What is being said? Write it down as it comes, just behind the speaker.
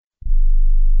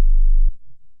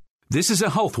This is a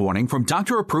health warning from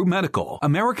Dr. Approved Medical,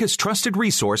 America's trusted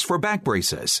resource for back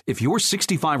braces. If you're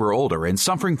 65 or older and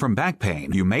suffering from back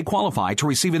pain, you may qualify to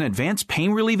receive an advanced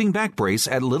pain-relieving back brace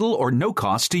at little or no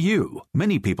cost to you.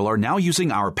 Many people are now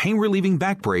using our pain-relieving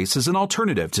back brace as an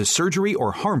alternative to surgery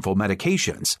or harmful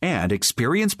medications and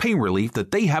experience pain relief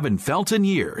that they haven't felt in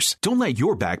years. Don't let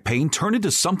your back pain turn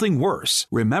into something worse.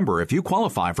 Remember, if you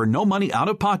qualify for no money out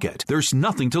of pocket, there's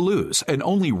nothing to lose and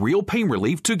only real pain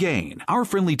relief to gain. Our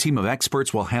friendly team of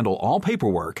experts will handle all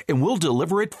paperwork and will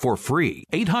deliver it for free.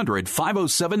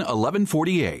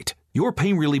 800-507-1148. Your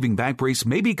pain-relieving back brace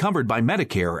may be covered by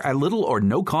Medicare at little or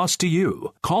no cost to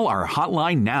you. Call our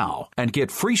hotline now and get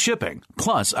free shipping,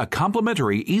 plus a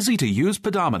complimentary, easy-to-use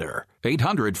pedometer.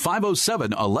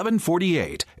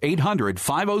 800-507-1148.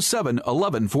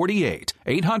 800-507-1148.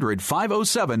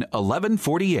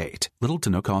 800-507-1148. Little to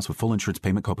no cost with full insurance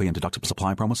payment, copay, and deductible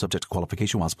supply promo subject to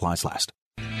qualification while supplies last.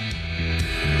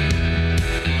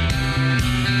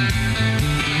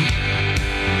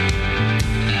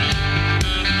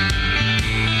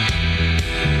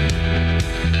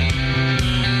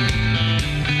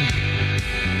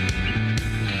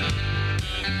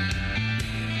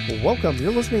 Welcome.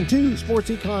 You're listening to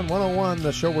Sports Econ 101,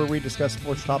 the show where we discuss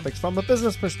sports topics from a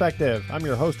business perspective. I'm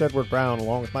your host, Edward Brown,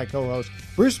 along with my co-host,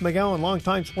 Bruce McGowan,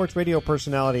 longtime sports radio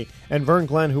personality, and Vern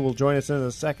Glenn, who will join us in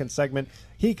the second segment.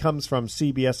 He comes from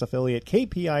CBS affiliate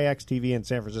KPIX-TV in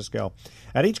San Francisco.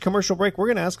 At each commercial break, we're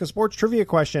going to ask a sports trivia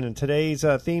question, and today's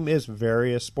theme is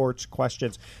various sports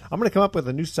questions. I'm going to come up with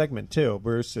a new segment, too,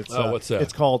 Bruce. What's that?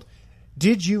 It's called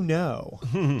Did You Know?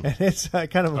 And it's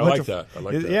kind of a bunch of that. I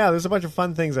like that. Yeah, there's a bunch of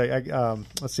fun things.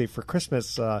 Let's see. For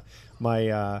Christmas,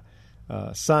 my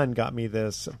son got me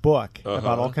this book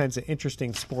about all kinds of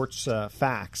interesting sports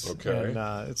facts. Okay.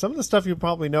 And some of the stuff you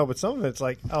probably know, but some of it's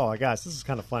like, oh my gosh, this is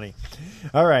kind of funny.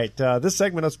 All right. This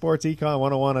segment of Sports Econ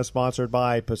 101 is sponsored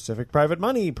by Pacific Private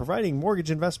Money, providing mortgage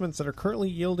investments that are currently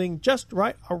yielding just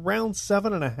right around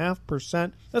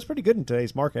 7.5%. That's pretty good in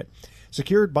today's market.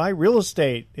 Secured by real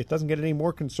estate. It doesn't get any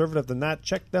more conservative than that.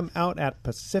 Check them out at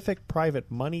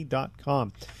pacificprivatemoney.com.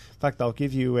 In fact, I'll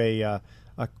give you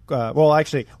well,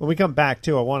 actually, when we come back,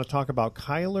 too, I want to talk about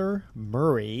Kyler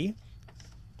Murray.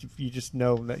 You just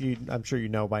know that I'm sure you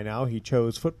know by now he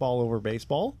chose football over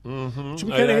baseball. Mm-hmm. Should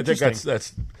be kind of interesting. I think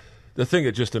that's the thing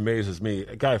that just amazes me.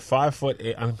 A guy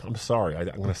 5'8". I'm sorry, I'm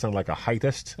going to sound like a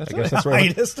heightist. I guess that's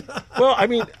right. Heightist. Well, I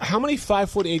mean, how many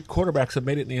 5'8" quarterbacks have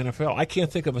made it in the NFL? I can't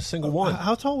think of a single one.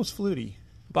 How tall was Flutie?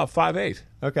 About 5'8".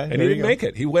 Okay, and he didn't make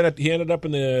it. He ended up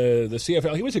in the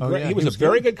CFL. He was a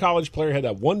very good college player. Had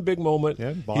that one big moment.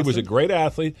 Yeah, he was a great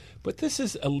athlete. But this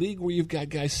is a league where you've got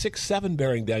guys 6'7"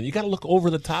 bearing down. You got to look over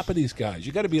the top of these guys.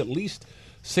 You got to be at least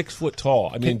 6 foot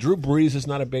tall. I mean, Drew Brees is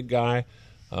not a big guy.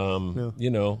 No. You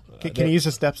know, can he use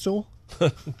a step stool?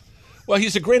 Well,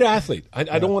 he's a great athlete.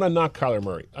 I don't want to knock Kyler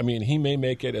Murray. I mean, he may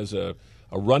make it as a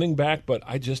running back, but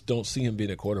I just don't see him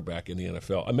being a quarterback in the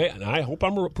NFL. And I hope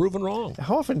I'm proven wrong.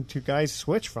 How often do guys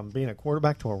switch from being a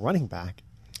quarterback to a running back?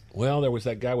 Well, there was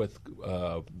that guy with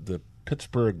the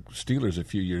Pittsburgh Steelers a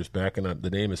few years back, and the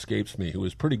name escapes me, who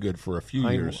was pretty good for a few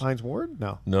years. Hines Ward?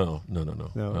 No. No.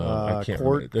 I can't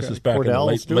remember. This is back Cordell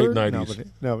in the late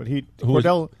 90s.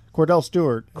 Cordell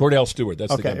Stewart. Cordell Stewart,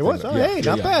 that's okay, the guy. It was? Hey,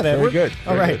 not bad, Edward. Very good.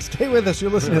 All right, stay with us.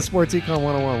 You're listening to Sports Econ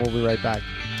 101. We'll be right back.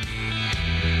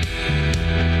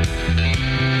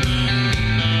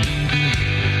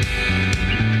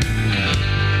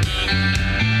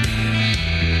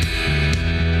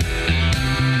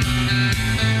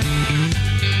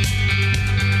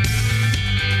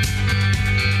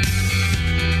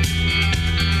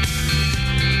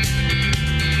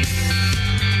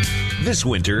 This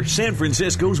winter, San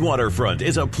Francisco's waterfront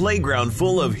is a playground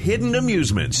full of hidden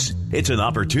amusements. It's an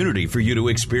opportunity for you to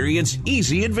experience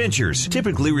easy adventures,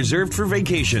 typically reserved for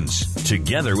vacations.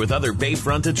 Together with other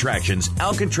bayfront attractions,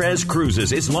 Alcatraz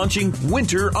Cruises is launching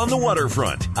Winter on the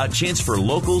Waterfront, a chance for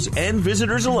locals and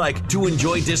visitors alike to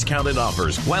enjoy discounted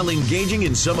offers while engaging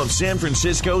in some of San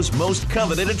Francisco's most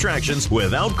coveted attractions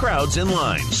without crowds and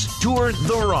lines. Tour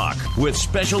The Rock with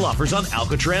special offers on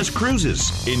Alcatraz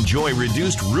Cruises. Enjoy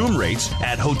reduced room rates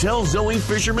at Hotel Zoe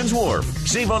Fisherman's Wharf.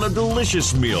 Save on a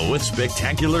delicious meal with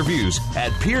spectacular views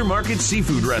at Pier Market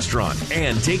Seafood Restaurant.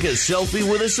 And take a selfie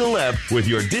with a celeb with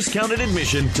your discounted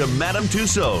admission to Madame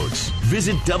Tussauds.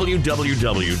 Visit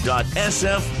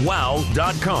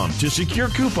www.sfwow.com to secure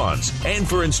coupons and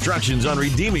for instructions on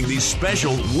redeeming these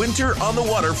special Winter on the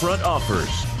Waterfront offers.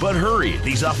 But hurry,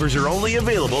 these offers are only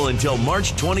available until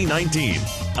March 2019.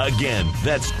 Again,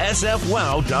 that's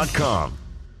sfwow.com.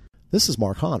 This is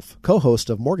Mark Hanf, co-host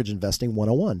of Mortgage Investing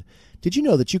 101. Did you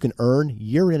know that you can earn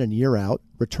year in and year out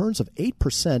returns of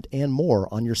 8% and more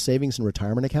on your savings and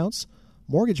retirement accounts?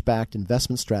 Mortgage-backed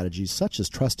investment strategies such as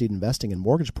trusted investing and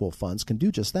mortgage pool funds can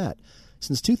do just that.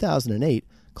 Since 2008,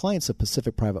 clients of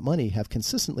Pacific Private Money have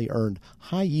consistently earned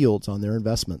high yields on their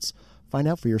investments. Find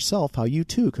out for yourself how you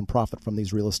too can profit from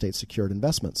these real estate secured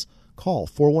investments. Call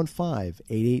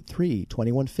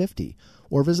 415-883-2150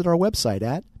 or visit our website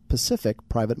at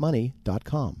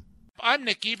pacificprivatemoney.com. I'm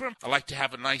Nick Ebram. I like to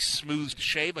have a nice smooth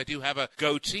shave. I do have a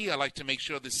goatee. I like to make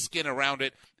sure the skin around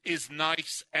it is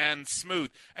nice and smooth.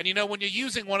 And you know, when you're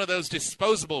using one of those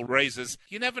disposable razors,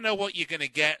 you never know what you're going to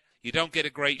get. You don't get a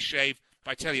great shave.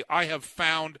 But I tell you, I have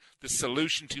found the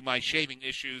solution to my shaving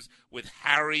issues with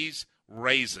Harry's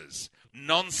razors.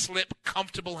 Non-slip,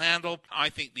 comfortable handle. I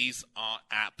think these are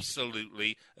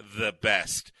absolutely the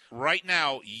best. Right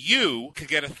now, you can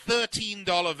get a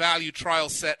 $13 value trial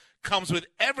set. Comes with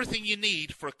everything you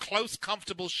need for a close,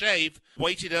 comfortable shave.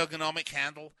 Weighted ergonomic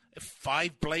handle, a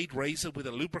 5-blade razor with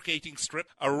a lubricating strip,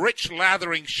 a rich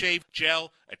lathering shave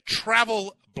gel, a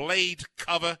travel blade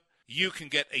cover. You can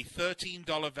get a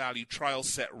 $13 value trial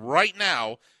set right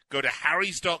now. Go to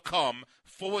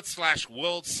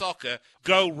harrys.com/World Soccer.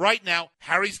 Go right now,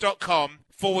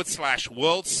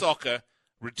 harrys.com/World Soccer.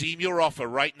 Redeem your offer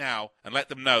right now and let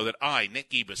them know that I,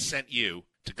 Nick Ebers, sent you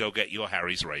to go get your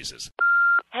Harry's razors.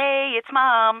 Hey, it's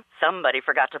Mom. Somebody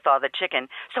forgot to thaw the chicken,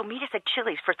 so meet us at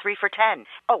Chili's for 3 for $10.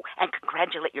 Oh, and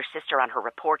congratulate your sister on her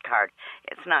report card.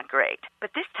 It's not great,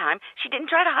 but this time she didn't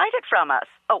try to hide it from us.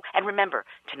 Oh, and remember,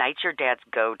 tonight's your dad's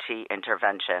goatee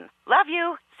intervention. Love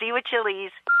you. See you at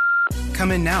Chili's.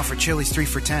 Come in now for Chili's 3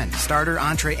 for $10. Starter,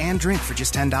 entree, and drink for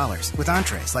just $10. With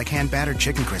entrees like hand-battered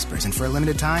chicken crispers, and for a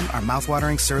limited time, our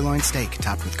mouth-watering sirloin steak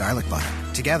topped with garlic butter.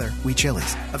 Together, we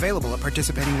Chili's. Available at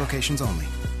participating locations only.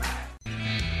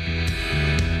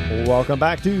 Welcome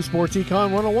back to Sports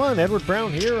Econ 101. Edward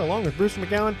Brown here, along with Bruce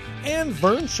McGowan, and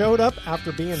Vern showed up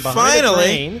after being behind the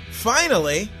train.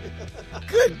 Finally.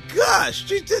 Good gosh.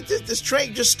 This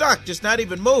train just stuck, just not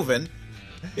even moving.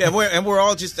 Yeah, we're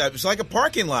all just, it's like a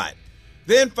parking lot.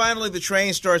 Then finally the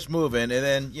train starts moving, and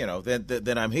then,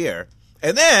 then I'm here.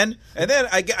 And then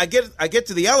I get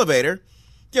to the elevator.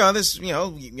 This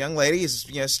young lady is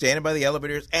standing by the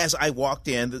elevator as I walked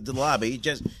in the lobby,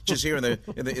 just here in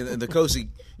the cozy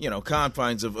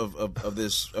confines of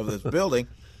this building,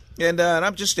 and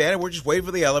I'm just standing. We're just waiting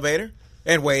for the elevator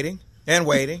and waiting and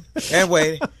waiting and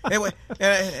waiting and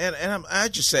I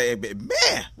just say,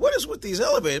 man, what is with these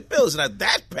elevator bills? Not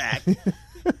that packed.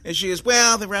 And she is,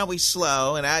 well, they're always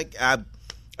slow, and I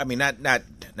mean, not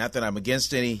that I'm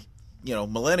against any.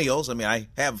 Millennials. I mean, I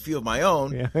have a few of my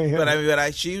own,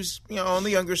 but she was, on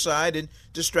the younger side and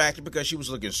distracted because she was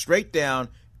looking straight down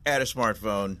at a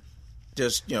smartphone,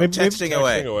 just, texting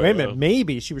away. Wait a minute.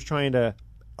 Maybe she was trying to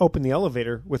open the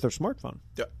elevator with her smartphone.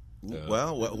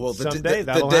 Well, someday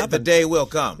the day will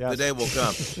come. Yes. The day will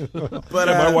come. But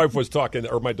my wife was talking,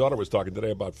 or my daughter was talking today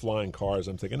about flying cars.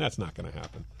 I'm thinking that's not going to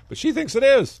happen, but she thinks it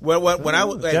is. Well, when I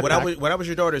was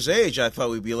your daughter's age, I thought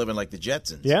we'd be living like the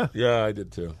Jetsons. Yeah, I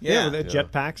did too. Yeah, with the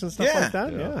jetpacks and stuff like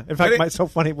that. Yeah. In fact, it's so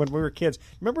funny when we were kids.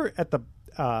 Remember at the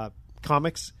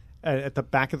comics. At the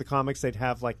back of the comics, they'd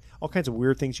have like all kinds of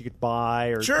weird things you could buy,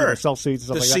 or self suits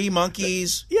and stuff the like that. sea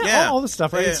monkeys. All this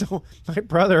stuff, right? Yeah. So my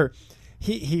brother,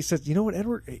 he said, you know what,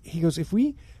 Edward? He goes, if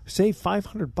we save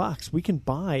 $500, we can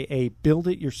buy a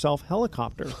build-it-yourself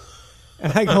helicopter.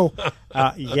 And I go,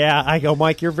 I go,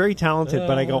 Mike, you're very talented,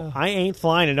 but I go, I ain't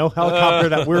flying in no helicopter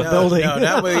that we're building. No,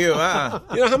 not with you. You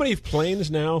know how many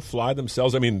planes now fly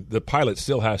themselves? I mean, the pilot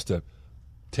still has to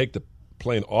take the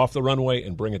plane off the runway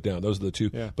and bring it down. Those are the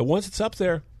two. Yeah. But once it's up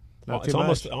there, it's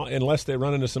almost unless they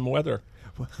run into some weather.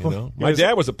 My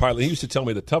dad was a pilot. He used to tell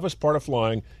me the toughest part of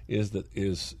flying is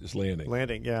landing.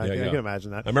 Landing, yeah. I can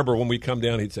imagine that. I rember when we come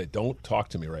down, he'd say, "Don't talk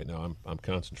to me right now. I'm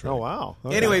concentrating." Oh wow.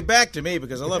 Okay. Anyway, back to me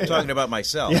because I love talking about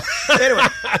myself. Anyway,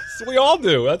 we all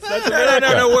do. That's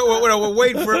no. We're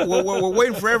waiting for we're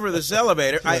waiting forever for this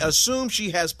elevator. I assume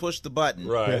she has pushed the button.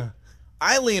 Right. Yeah.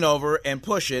 I lean over and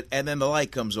push it, and then the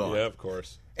light comes on. Yeah, of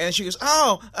course. And she goes,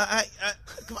 "Oh, I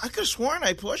could have sworn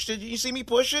I pushed it. Did you see me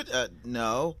push it?"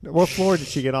 No. What floor did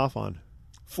she get off on?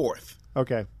 4th.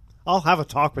 Okay. I'll have a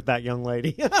talk with that young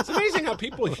lady. It's amazing how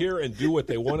people hear and do what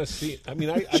they want to see. I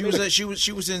mean,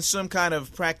 she was in some kind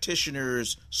of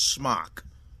practitioner's smock.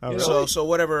 Oh, so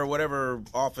whatever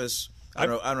office. I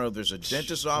don't know if there's a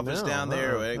dentist's office down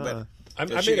there, but. I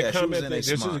made a comment.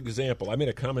 This is an example. I made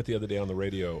a comment the other day on the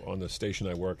radio on the station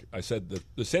I work. I said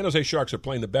the San Jose Sharks are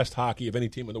playing the best hockey of any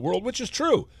team in the world, which is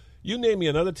true. You name me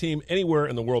another team anywhere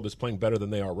in the world that's playing better than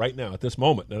they are right now at this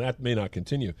moment, and that may not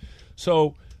continue.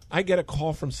 So I get a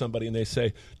call from somebody, and they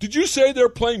say, "Did you say they're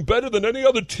playing better than any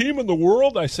other team in the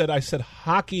world?" I said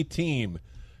hockey team.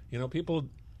 People.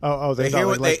 Oh, they hear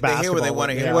what they hear what they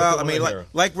want to hear. Yeah, well, I mean,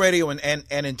 like radio and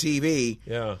in TV.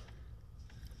 Yeah.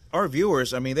 Our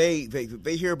viewers, I mean, they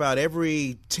hear about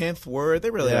every 10th word.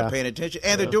 They really aren't paying attention,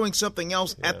 and they're doing something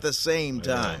else at the same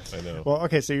time. I know. Well,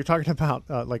 okay, so you're talking about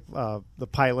the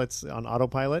pilots on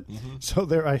autopilot. Mm-hmm. So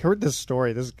I heard this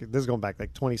story. This is going back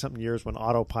like 20-something years when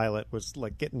autopilot was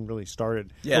like getting really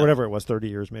started, or whatever it was, 30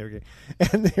 years maybe.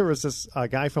 And there was this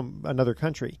guy from another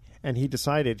country, and he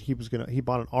decided he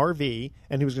bought an RV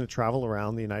and he was going to travel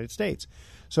around the United States.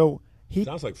 So.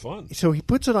 Sounds like fun. So he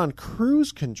puts it on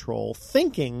cruise control,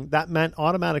 thinking that meant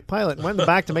automatic pilot, and went in the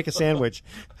back to make a sandwich.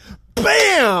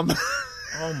 Bam!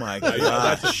 Oh, my God.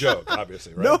 That's a joke,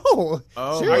 obviously, right? No.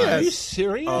 Oh, serious. Are you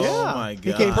serious? Oh, yeah. my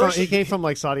God. He came from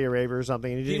like Saudi Arabia or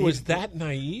something. And He was that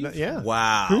naive? Yeah.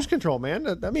 Wow. Cruise control, man.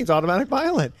 That means automatic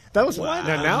pilot. That was Wow.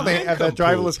 Now they have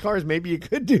driverless cars. Maybe you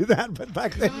could do that, but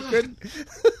back then you couldn't.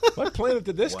 What planet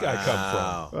did this guy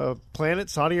come from? Planet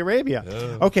Saudi Arabia.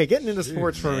 Okay, getting into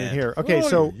sports for me here. Okay,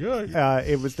 so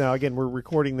it was now, again, we're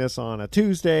recording this on a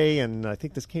Tuesday, and I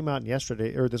think this came out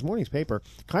yesterday, or this morning's paper.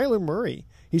 Kyler Murray,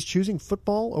 he's choosing football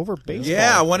over baseball.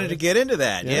 Yeah, I wanted to get into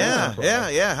that. Yeah.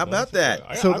 How about that?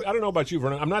 I don't know about you,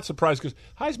 Vernon. I'm not surprised because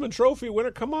Heisman Trophy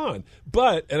winner, come on.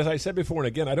 But, as I said before, and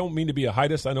again, I don't mean to be a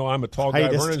heightist. I know I'm a tall guy.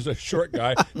 Vernon's a short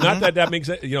guy. Not that makes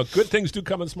it, good things do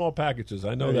come in small packages.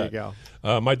 I know that. There you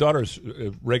go. My daughter's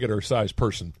a regular-sized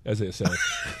person, as they say.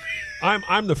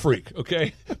 I'm the freak,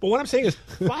 okay? But what I'm saying is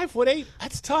 5'8",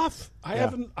 that's tough.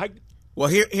 Well,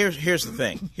 here's the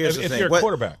thing. Here's the if thing. you're a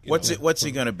quarterback, What's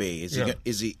he going to be?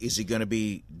 Is he going to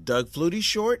be Doug Flutie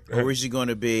short, or is he going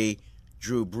to be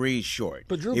Drew Brees short?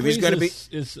 But Drew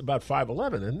Brees is about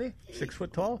 5'11", isn't he? 6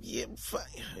 foot tall. Yeah,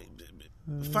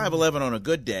 5'11" on a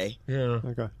good day. Yeah.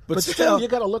 Okay. But still, you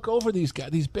got to look over these guys,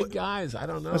 these big guys. I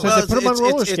don't know. Put them on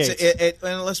roller skates.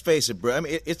 And let's face it, bro. I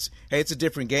mean, it's a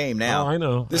different game now. Oh, I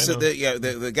know.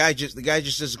 The guy just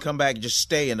doesn't come back and just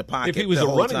stay in the pocket. If he was the a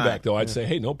whole running time. back, though, I'd say,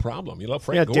 hey, no problem.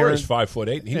 Frank Gore is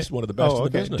 5'8", and he's one of the best in the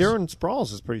business. Darren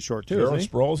Sproles is pretty short too. Darren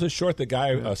Sproles is short. The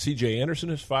guy C.J. Anderson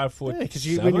is 5 foot. Yeah, because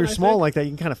when you're small like that, you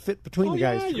can kind of fit between the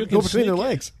guys. You go between their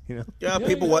legs. Yeah,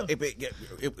 people.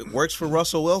 It works for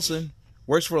Russell Wilson.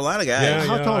 Works for a lot of guys. Yeah,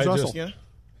 How tall is Russell?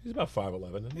 He's about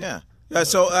 5'11". Yeah.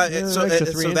 So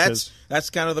that's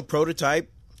kind of the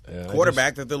prototype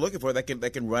quarterback that they're looking for that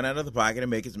can run out of the pocket and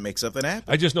make something happen.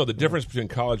 I just know the difference between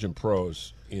college and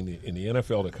pros in the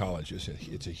NFL to college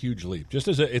it's a huge leap. Just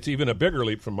as it's even a bigger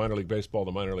leap from minor league baseball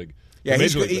to major league. Yeah,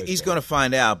 he's going to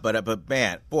find out. But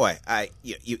man, boy,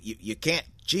 you can't.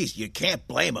 Geez, you can't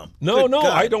blame him. No, God.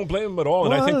 I don't blame him at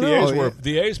all. And I think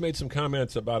the A's made some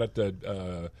comments about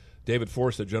it. David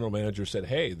Force, the general manager, said,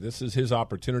 hey, this is his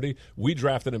opportunity. We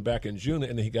drafted him back in June,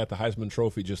 and he got the Heisman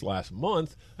Trophy just last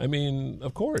month. I mean,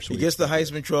 of course. He gets the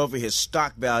Heisman Trophy. His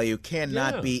stock value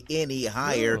cannot be any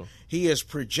higher. No. He is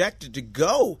projected to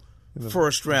go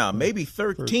first round, maybe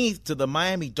 13th to the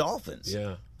Miami Dolphins.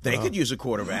 Yeah. They could use a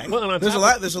quarterback. Well, there's a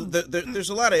lot of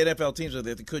NFL teams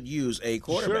that could use a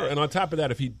quarterback. Sure, and on top of that,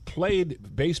 if he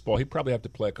played baseball, he'd probably have to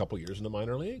play a couple years in the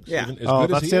minor leagues. Yeah,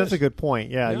 that's a good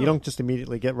point. Yeah, you don't just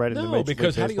immediately get right into major league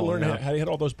because how do you baseball, learn how to hit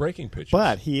all those breaking pitches?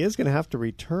 But he is going to have to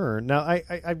return. Now, I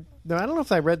don't know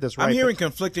if I read this right. I'm hearing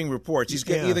conflicting reports. He's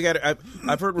either got.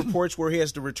 I've heard reports where he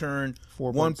has to return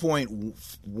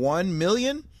 1.1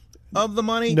 million. Of the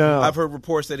money? No. I've heard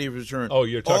reports that he returned. Oh,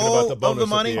 you're talking about the bonus of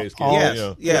the money? That the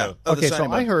A's yeah. Okay, so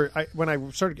I heard when I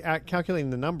started calculating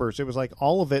the numbers, it was like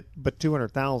all of it but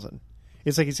 200,000.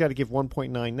 It's like he's got to give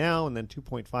 1.9 now and then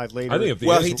 2.5 later. I think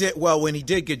he did. Well, when he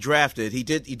did get drafted, he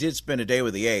did spend a day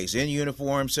with the A's in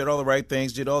uniform, said all the right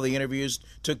things, did all the interviews,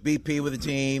 took BP with the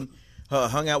team.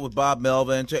 Hung out with Bob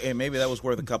Melvin, and maybe that was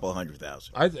worth a couple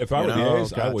 $100,000. If I were the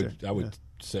A's, I would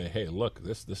say, hey, look,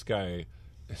 this guy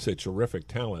is a terrific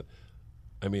talent.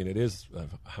 I mean, it is.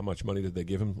 How much money did they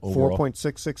give him overall?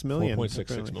 $4.66 million.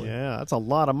 $4.66 million. Yeah, that's a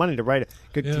lot of money to write a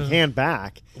good hand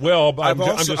back. Well, I've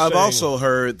also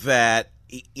heard that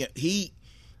he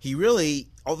really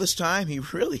all this time he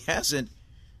really hasn't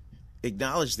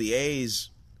acknowledged the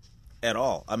A's at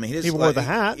all. I mean, he wore the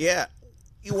hat. Yeah,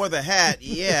 he wore the hat.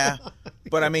 Yeah,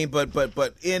 but I mean,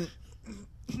 but in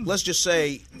let's just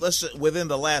say within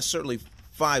the last certainly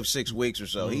 5-6 weeks or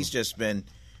so, it's just been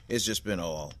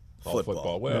all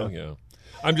football. Well, yeah.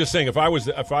 I'm just saying, if I was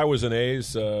an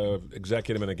A's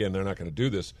executive, and again, they're not going to do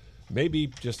this, maybe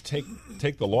just take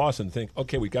the loss and think,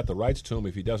 okay, we got the rights to him.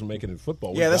 If he doesn't make it in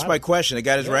football, that's my question. They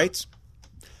got his rights.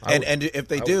 And if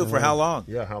they do, for how long?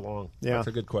 Yeah, how long? Yeah. That's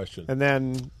a good question. And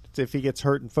then if he gets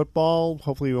hurt in football,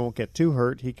 hopefully he won't get too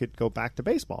hurt. He could go back to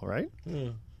baseball, right? Yeah.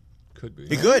 Could be.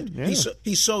 He could. Yeah.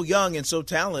 He's so young and so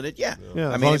talented. Yeah.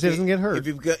 As long as he doesn't get hurt.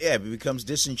 If he becomes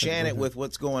disenchanted with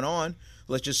what's going on,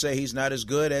 let's just say he's not as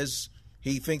good as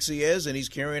he thinks he is, and he's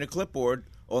carrying a clipboard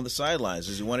on the sidelines.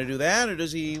 Does he want to do that, or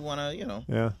does he want to,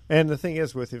 Yeah. And the thing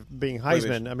is, with it being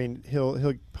Heisman, I mean,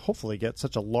 he'll hopefully get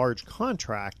such a large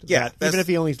contract that even if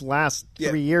he only lasts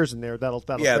 3 years in there, that'll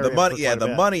the money. Yeah,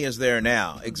 the money is there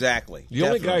now. Exactly. The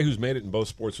only guy who's made it in both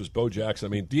sports was Bo Jackson. I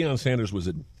mean, Deion Sanders was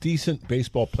a decent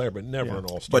baseball player, but never an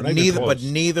all-star. But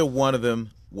neither one of them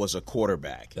was a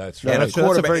quarterback. That's right. And that's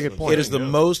a very good point. It is the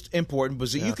most important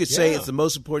position. You could say it's the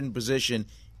most important position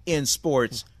in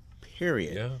sports.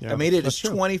 Period. Yeah. I mean, it is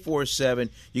 24/7.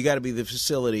 You got to be the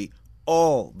facility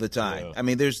all the time. Yeah. I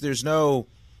mean, there's no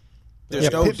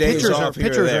days off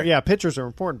here or there. Pitchers are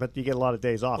important, but you get a lot of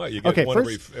days off. Well, you get one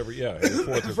every fourth or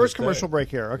first fifth commercial day. break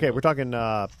here. Okay, we're talking.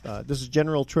 This is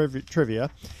general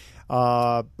trivia.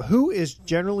 Who is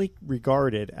generally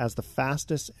regarded as the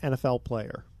fastest NFL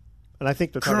player? And I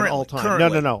think they're talking all time.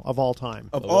 Currently. No, of all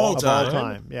time. Of all time? Of all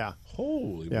time, yeah.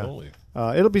 Holy moly!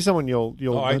 It'll be someone you'll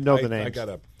know the names. I got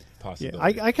a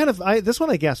possibility. I this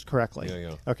one I guessed correctly.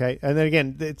 Yeah. Okay, and then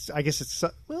again, I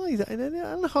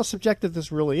don't know how subjective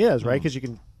this really is, right? Because you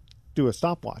can do a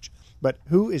stopwatch. But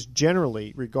who is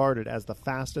generally regarded as the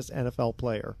fastest NFL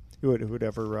player who'd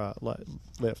ever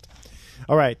lived?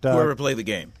 All right. Whoever played the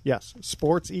game. Yes.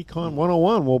 Sports Econ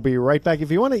 101. We'll be right back. If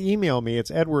you want to email me,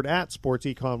 it's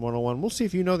edward@sportsecon101. We'll see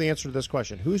if you know the answer to this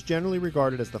question. Who's generally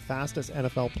regarded as the fastest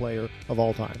NFL player of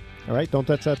all time? All right. Don't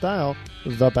touch that dial.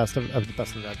 The best of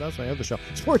that. That's my other show.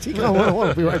 Sports Econ 101.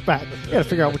 We'll be right back. You got to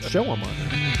figure out which show I'm on.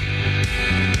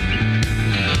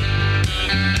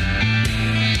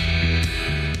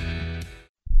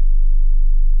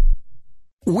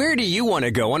 Where do you want to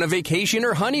go on a vacation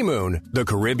or honeymoon? The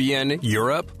Caribbean,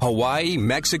 Europe, Hawaii,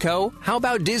 Mexico? How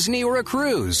about Disney or a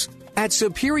cruise? At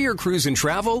Superior Cruise and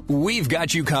Travel, we've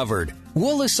got you covered.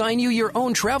 We'll assign you your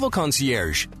own travel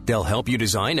concierge. They'll help you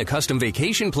design a custom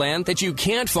vacation plan that you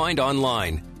can't find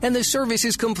online. And the service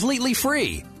is completely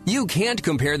free. You can't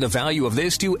compare the value of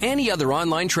this to any other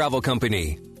online travel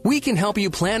company. We can help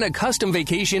you plan a custom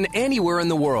vacation anywhere in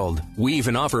the world. We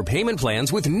even offer payment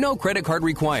plans with no credit card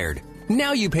required.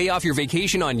 Now you pay off your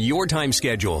vacation on your time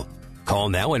schedule. Call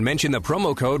now and mention the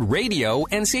promo code RADIO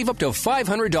and save up to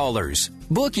 $500.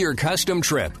 Book your custom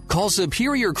trip. Call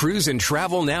Superior Cruise and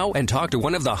Travel now and talk to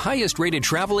one of the highest rated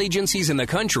travel agencies in the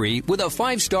country with a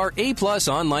 5-star A+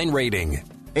 online rating.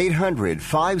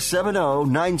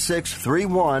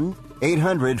 800-570-9631.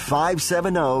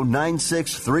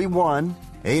 800-570-9631.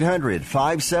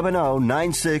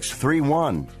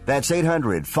 800-570-9631. That's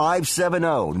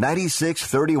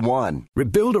 800-570-9631.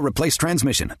 Rebuild or replace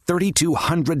transmission,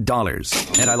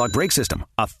 $3,200. Anti-lock brake system,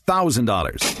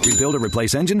 $1,000. Rebuild or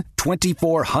replace engine,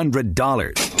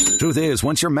 $2,400. Truth is,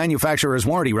 once your manufacturer's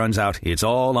warranty runs out, it's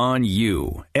all on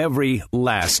you. Every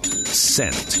last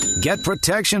cent. Get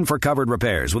protection for covered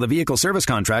repairs with a vehicle service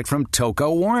contract from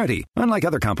Toco Warranty. Unlike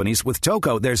other companies, with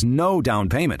Toco, there's no down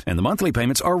payment, and the monthly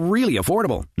payments are really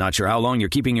affordable. Not sure how long you're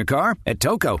keeping your car? At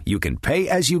Toco, you can pay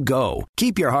as you go.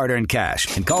 Keep your hard-earned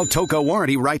cash and call Toco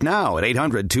Warranty right now at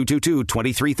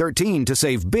 800-222-2313 to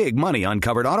save big money on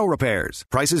covered auto repairs.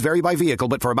 Prices vary by vehicle,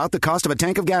 but for about the cost of a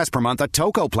tank of gas per month, a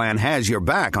Toco plan has your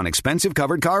back on expensive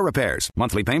covered car repairs.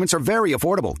 Monthly payments are very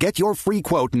affordable. Get your free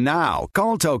quote now.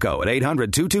 Call Toco at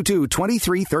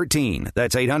 800-222-2313.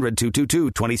 That's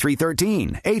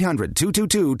 800-222-2313.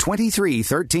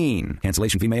 800-222-2313.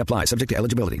 Cancellation fee may apply. Subject to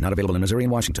eligibility. Not available in Missouri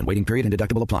and Washington. Waiting period and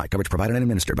deductible apply. Coverage provided and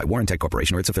administered by Warrantech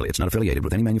Corporation or its affiliates. Not affiliated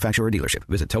with any manufacturer or dealership.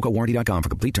 Visit TocoWarranty.com for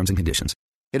complete terms and conditions.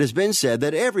 It has been said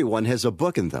that everyone has a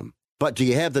book in them. But do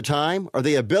you have the time or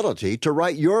the ability to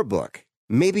write your book?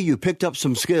 Maybe you picked up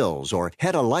some skills or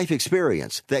had a life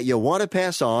experience that you want to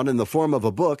pass on in the form of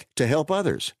a book to help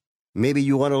others. Maybe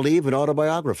you want to leave an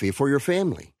autobiography for your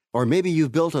family. Or maybe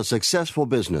you've built a successful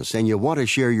business and you want to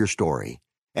share your story.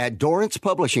 At Dorrance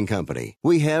Publishing Company,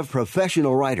 we have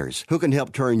professional writers who can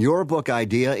help turn your book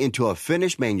idea into a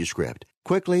finished manuscript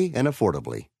quickly and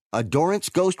affordably. A Dorrance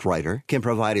ghostwriter can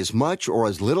provide as much or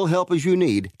as little help as you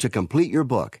need to complete your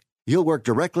book. You'll work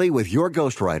directly with your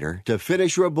ghostwriter to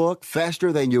finish your book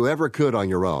faster than you ever could on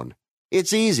your own.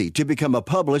 It's easy to become a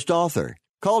published author.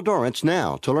 Call Dorrance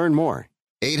now to learn more.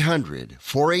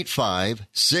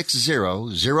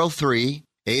 800-485-6003.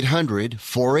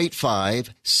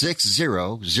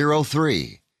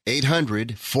 800-485-6003.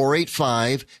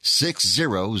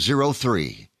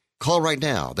 800-485-6003. Call right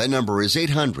now. That number is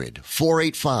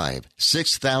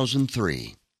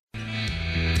 800-485-6003.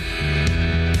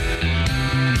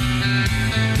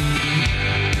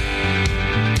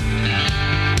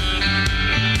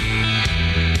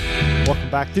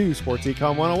 back to Sports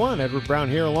Econ 101. Edward Brown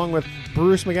here along with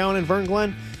Bruce McGowan and Vern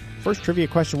Glenn. First trivia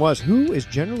question was, who is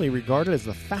generally regarded as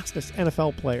the fastest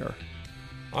NFL player?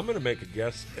 I'm going to make a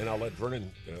guess, and I'll let Vernon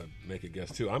make a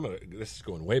guess, too. This is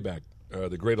going way back.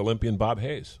 The great Olympian Bob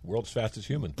Hayes, world's fastest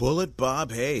human. Bullet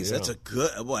Bob Hayes. Yeah. That's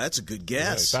a good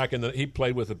guess. Yeah, he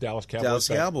played with the Dallas Cowboys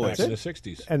back in the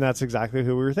 60s. And that's exactly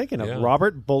who we were thinking of. Yeah.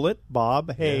 Robert Bullet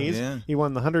Bob Hayes. Yeah. He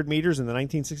won the 100 meters in the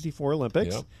 1964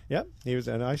 Olympics. Yep. He was,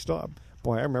 and I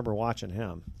remember watching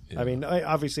him. Yeah. I mean,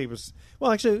 obviously it was,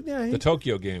 well, actually, yeah. The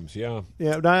Tokyo Games, yeah.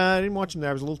 Yeah, I didn't watch him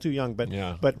there. I was a little too young, but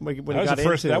when he got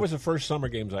into... That was the first summer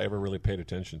games I ever really paid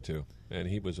attention to, and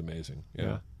he was amazing.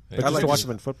 Yeah. But just to watch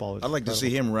him in football. I'd like to see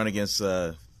him run against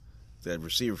that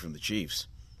receiver from the Chiefs.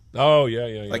 Oh,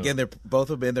 yeah. Like both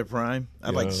of them in their prime.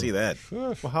 I'd like to see that.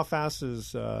 Well, how fast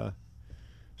is...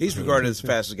 He's regarded as the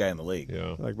fastest guy in the league.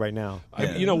 Yeah. Like right now.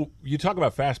 You talk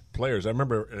about fast players. I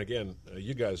remember, and again,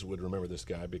 you guys would remember this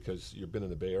guy because you've been in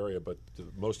the Bay Area, but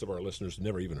most of our listeners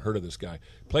never even heard of this guy.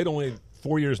 Played only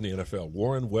 4 years in the NFL.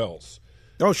 Warren Wells.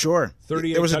 Oh, sure.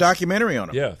 There was a documentary on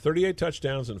him. Yeah, 38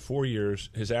 touchdowns in 4 years.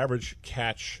 His average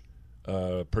catch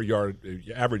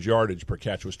average yardage per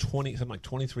catch was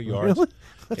 23 yards. Really?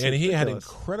 And he had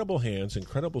incredible hands,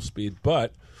 incredible speed,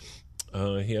 but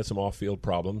he had some off-field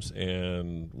problems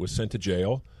and was sent to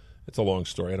jail. It's a long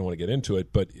story. I don't want to get into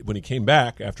it, but when he came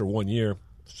back after 1 year,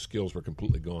 skills were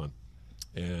completely gone.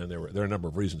 And there are a number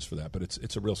of reasons for that, but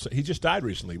it's a real. He just died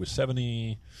recently. He was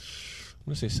 70. I'm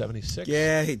going to say 76.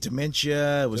 Yeah,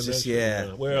 dementia.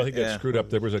 Well, he got screwed up.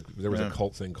 There was a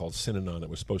cult thing called Synanon that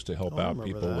was supposed to help out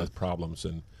people with problems,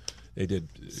 and they did.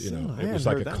 It was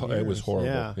like it was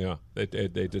horrible. Yeah,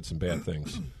 they did some bad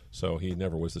things. So he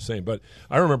never was the same. But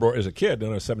I remember as a kid,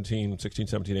 when I was 16,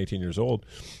 17, 18 years old,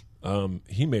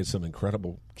 he made some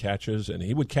incredible catches, and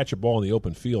he would catch a ball in the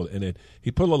open field, and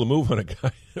he put a little move on a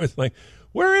guy. It was like,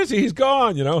 where is he? He's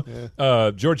gone,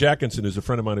 George Atkinson, who's a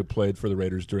friend of mine who played for the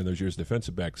Raiders during those years,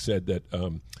 defensive back, said that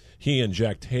he and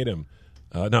Jack Tatum,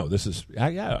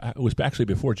 it was actually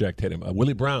before Jack Tatum,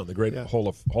 Willie Brown, the great Hall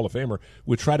of Famer,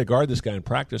 would try to guard this guy in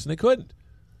practice, and they couldn't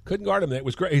guard him. It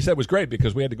was great. He said it was great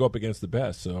because we had to go up against the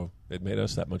best, so it made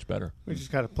us that much better. We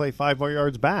just got to play 5 more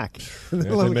yards back. To make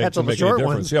a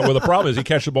difference. Yeah, well, the problem is he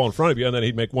catches the ball in front of you, and then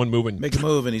he'd make one move and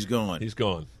he's gone. He's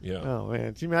gone. Yeah. Oh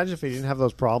man, can you imagine if he didn't have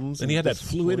those problems? And he had that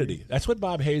fluidity. That's what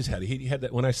Bob Hayes had. He had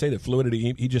that. When I say that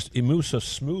fluidity, he moved so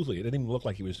smoothly. It didn't even look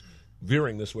like he was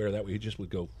veering this way or that way. He just would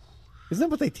go. Isn't that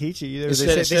what they teach you?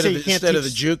 Instead of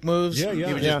the juke moves, he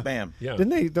would just bam. Yeah.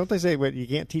 Don't they say you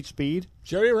can't teach speed?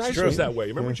 Jerry Rice was that way.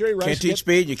 Remember Jerry Rice? Can't teach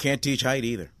speed. You can't teach height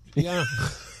either. Yeah.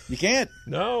 You can't.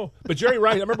 No. But Jerry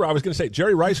Rice, I remember I was going to say,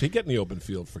 Jerry Rice, he'd get in the open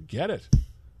field. Forget it.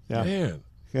 Yeah. Man.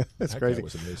 Yeah, that's crazy. That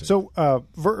was amazing. So,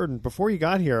 Vernon, before you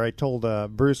got here, I told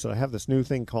Bruce that I have this new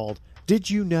thing called Did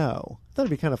You Know? I thought it'd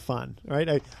be kind of fun,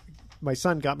 right? My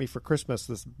son got me for Christmas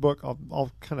this book of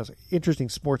all kind of interesting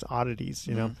sports oddities,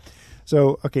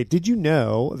 So, okay, did you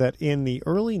know that in the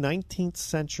early 19th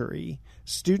century,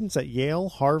 students at Yale,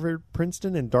 Harvard,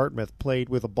 Princeton, and Dartmouth played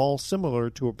with a ball similar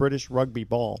to a British rugby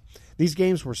ball? These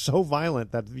games were so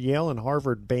violent that Yale and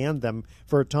Harvard banned them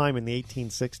for a time in the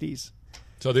 1860s.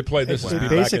 So they played this back in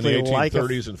the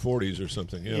 1830s and 40s or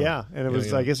something. Yeah, and it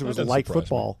was I guess it was like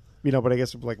football. But I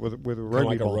guess like with a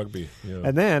rugby ball. Rugby, yeah.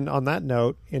 And then on that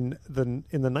note, in the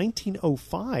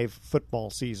 1905 football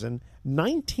season,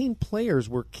 19 players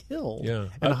were killed and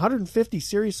 150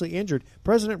 seriously injured.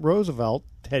 President Roosevelt,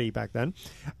 Teddy back then,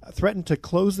 threatened to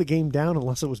close the game down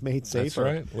unless it was made safer. That's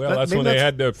right. Well, that's when they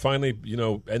had to finally,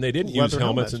 and they didn't use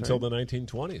helmets until the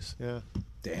 1920s. Yeah.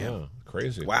 Damn. Yeah,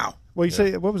 crazy. Wow. Well, you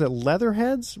say, what was it,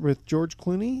 Leatherheads with George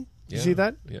Clooney? Did you see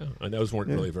that? Yeah, and those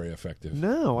weren't really very effective.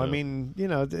 No, I mean,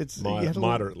 it's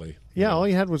moderately. All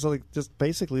you had was just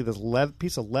basically this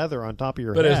piece of leather on top of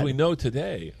your head. But as we know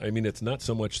today, I mean, it's not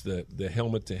so much the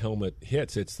helmet-to-helmet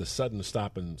hits; it's the sudden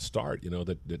stop and start,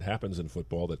 that happens in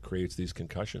football that creates these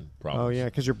concussion problems. Oh yeah,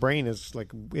 because your brain is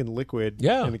like in liquid,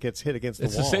 and it gets hit against the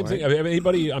wall. It's the same thing. I mean,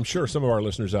 anybody, I'm sure some of our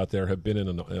listeners out there have been in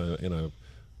a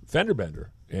fender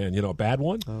bender, and a bad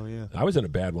one. Oh yeah, I was in a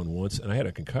bad one once, and I had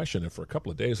a concussion. And for a couple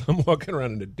of days, I'm walking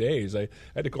around in a daze. I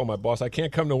had to call my boss. I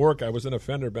can't come to work. I was in a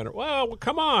fender bender. Well,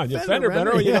 come on, you fender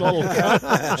bender. You get a little cut.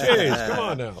 Jeez, come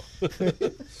on now.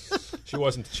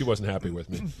 She wasn't happy with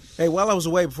me. Hey, while I was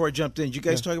away before I jumped in, did you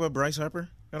guys talk about Bryce Harper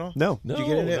at all? No, not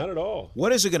at all.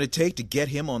 What is it going to take to get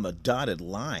him on the dotted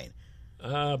line?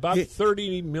 About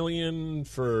 $30 million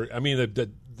for. I mean,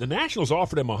 the Nationals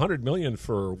offered him $100 million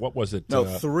for what was it? No,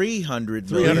 $300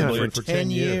 million for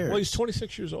 10 years. Well, he's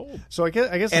 26 years old. So I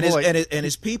guess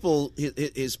his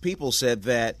people said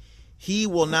that he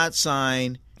will not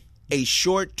sign a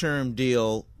short-term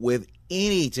deal with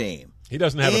any team. He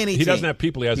doesn't have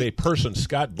people. He has a person,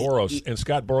 Scott Boros, and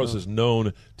Scott Boros is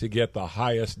known to get the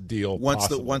highest deal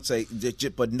possible.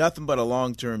 But nothing but a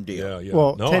long-term deal. Yeah.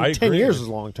 Well, 10 years is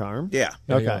long-term. Yeah.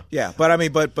 Okay. Yeah, but I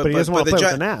mean, but he doesn't want to play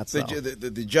with the Nats.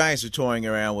 The Giants are toying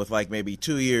around with like maybe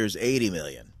 2 years, $80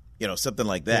 million. Something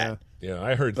like that. Yeah,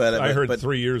 I heard. I heard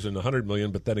 3 years and $100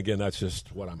 million, but then again, that's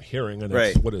just what I'm hearing. And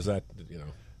right. What is that?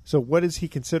 So, what does he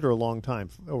consider a long time?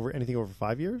 Anything over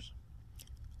 5 years?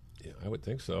 Yeah, I would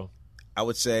think so. I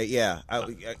would say, yeah. I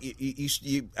think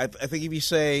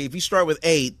if you start with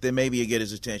 8, then maybe you get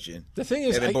his attention. The thing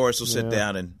is, and then Boris will sit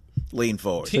down and lean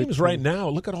forward. Teams right now,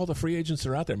 look at all the free agents that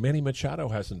are out there. Manny Machado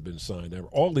hasn't been signed.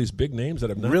 All these big names that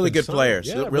have not really been good signed. players.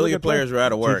 Yeah, really good players are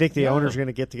out of work. Do you think the owners are going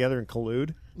to get together and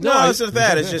collude? No, it's not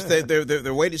that. It's just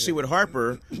they're waiting to see what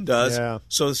Harper does. Yeah.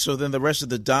 So then the rest of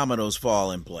the dominoes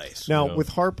fall in place. Now, with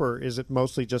Harper, is it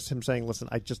mostly just him saying, "Listen,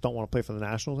 I just don't want to play for the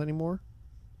Nationals anymore"?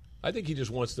 I think he just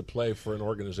wants to play for an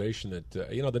organization that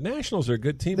the Nationals are a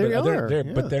good team,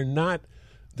 but they're not.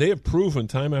 They have proven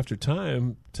time after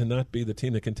time to not be the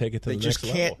team that can take it to the next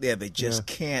level. They just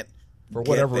can't. For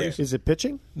whatever reason. Is it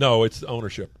pitching? No, it's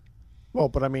ownership. Well,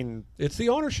 but I mean, it's the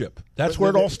ownership. That's where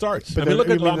it all starts. But look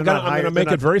at. I'm going to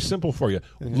make it very simple for you.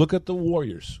 Mm-hmm. Look at the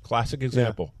Warriors. Classic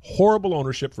example. Yeah. Horrible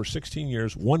ownership for 16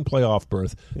 years, one playoff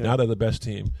berth. Yeah. Now they're the best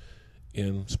team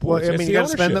in sports. Well, I mean, you got to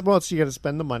spend you got to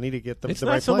spend the money to get the It's the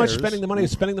not right so players. much spending the money;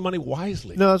 it's spending the money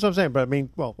wisely. No, that's what I'm saying. But I mean,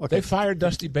 okay. They fired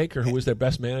Dusty Baker, who was their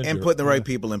best manager, and putting the right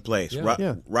people in place.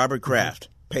 Yeah. Robert Kraft,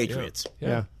 Patriots.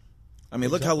 Yeah. I mean,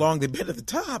 look how long they've been at the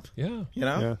top. Yeah.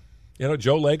 Yeah.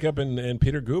 Joe Lacob and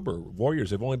Peter Guber,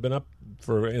 Warriors. They've only been up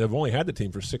they've only had the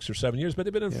team for 6 or 7 years, but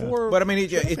they've been in 4. But I mean,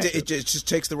 it just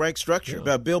takes the right structure.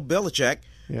 About Bill Belichick,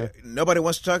 nobody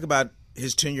wants to talk about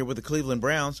his tenure with the Cleveland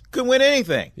Browns. Couldn't win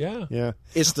anything. Yeah.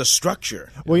 It's the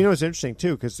structure. Well, it's interesting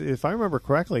too, because if I remember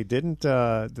correctly, didn't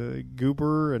the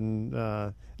Guber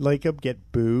and Lacob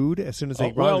get booed as soon as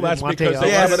they brought that's Monte because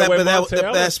Ellis?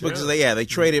 That's because they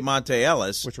traded Monte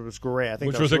Ellis, which was great. I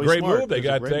think which was a really great smart. move. They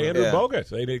got Andrew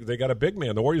Bogut. They got a big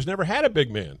man. The Warriors never had a big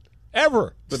man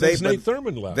ever since Nate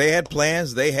Thurman left. They had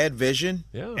plans. They had vision.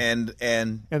 Yeah. And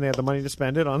they had the money to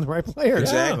spend it on the right players.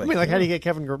 Exactly. I mean, how do you get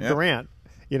Kevin Durant?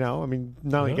 I mean,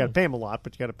 not only you got to pay him a lot,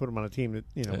 but you got to put him on a team that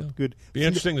with good. Be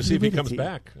interesting to see if he comes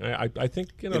back. I think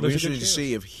it'd be interesting to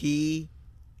see if he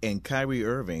and Kyrie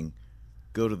Irving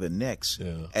go to the Knicks,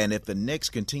 and if the Knicks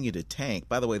continue to tank.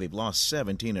 By the way, they've lost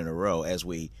 17 in a row as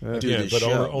we do this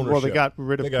show. Well, they got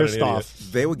rid of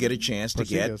Kristoff. They would get a chance to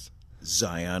get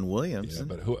Zion Williamson.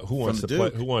 Yeah, but who wants to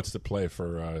play? Who wants to play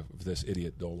for this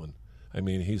idiot Dolan? I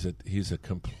mean, he's a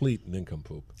complete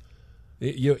nincompoop.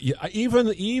 Even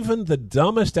the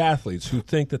dumbest athletes who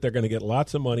think that they're going to get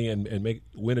lots of money and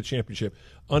win a championship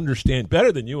understand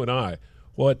better than you and I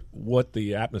what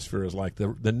the atmosphere is like.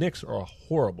 The Knicks are a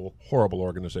horrible, horrible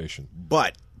organization.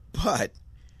 But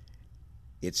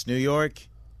it's New York.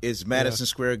 It's Madison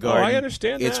Square Garden. I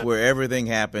understand it's that. where everything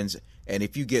happens. And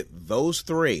if you get those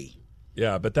three.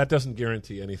 Yeah, but that doesn't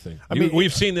guarantee anything. I mean,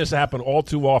 we've seen this happen all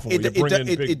too often.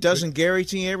 It doesn't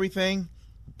guarantee everything,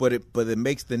 but it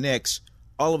makes the Knicks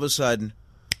all of a sudden,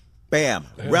 bam,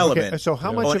 relevant. Okay, so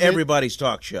how much on of everybody's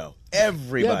talk show?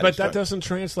 But that doesn't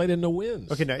translate into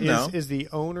wins. Okay, now is the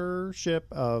ownership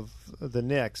of the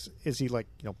Knicks, is he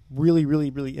really, really,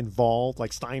 really involved,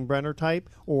 like Steinbrenner type,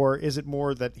 or is it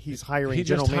more that he's hiring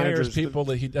general managers? He just hires people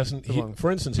that he doesn't.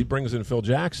 For instance, he brings in Phil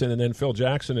Jackson, and then Phil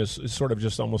Jackson is sort of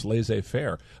just almost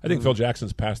laissez-faire. I think Phil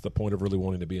Jackson's past the point of really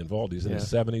wanting to be involved. He's in his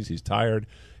 70s. He's tired.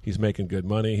 He's making good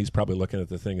money. He's probably looking at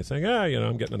the thing and saying,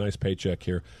 I'm getting a nice paycheck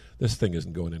here. This thing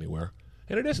isn't going anywhere.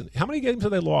 And it isn't. How many games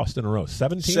have they lost in a row?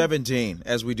 17? 17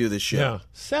 as we do this show. Yeah,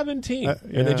 17.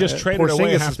 And they just traded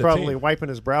away Porzingis half is the probably team. wiping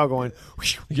his brow going,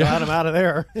 got him out of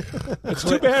there. It's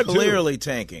too bad, too. Clearly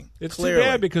tanking. It's too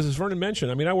bad because, as Vernon mentioned,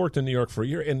 I mean, I worked in New York for a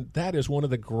year, and that is one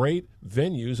of the great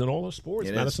venues in all of sports,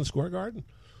 Madison Square Garden.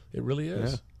 It really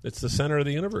is. Yeah. It's the center of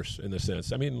the universe in a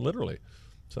sense. I mean, literally.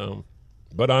 So,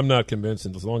 but I'm not convinced,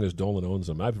 and as long as Dolan owns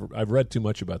them. I've read too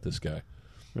much about this guy.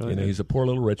 Really? He's a poor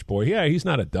little rich boy. Yeah, he's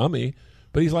not a dummy.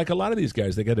 But he's like a lot of these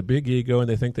guys. They got a big ego, and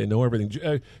they think they know everything.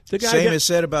 The guy Same is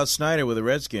said about Snyder with the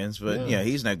Redskins, but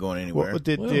he's not going anywhere. Well,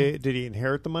 did he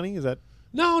inherit the money? Is that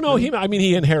no?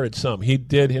 He inherited some. He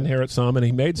did inherit some, and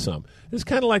he made some. It's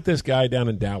kind of like this guy down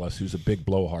in Dallas who's a big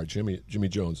blowhard, Jimmy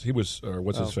Jones. He was, or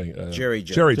what's his name? Jerry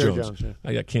Jones. Jerry Jones. Yeah.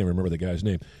 I can't remember the guy's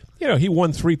name. He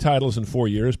won 3 titles in 4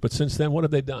 years, but since then, what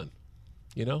have they done?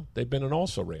 They've been an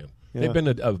also-ran. Yeah. They've been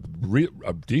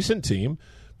a decent team.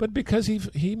 But because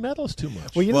he meddles too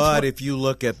much. But if you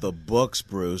look at the books,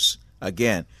 Bruce,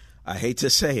 again, I hate to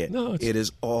say it. No, it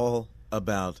is all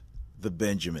about the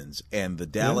Benjamins and the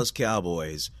Dallas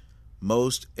Cowboys,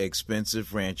 most expensive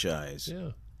franchise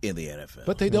in the NFL.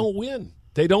 But they don't win.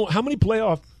 They don't. How many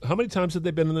times have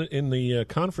they been in the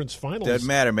conference finals? Doesn't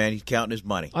matter, man. He's counting his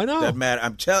money. I know. Doesn't matter.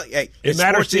 I'm telling you. Hey, it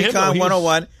matters to him. Econ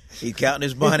 101. He's counting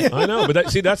his money. I know, but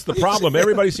that's the problem.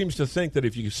 Everybody seems to think that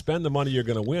if you spend the money, you're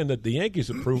going to win. That the Yankees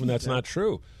have proven that's not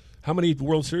true. How many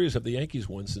World Series have the Yankees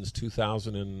won since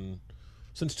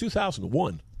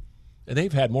 2001? And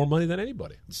they've had more money than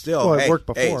anybody. Still, it worked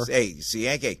before. Hey, see,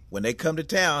 Yankee, when they come to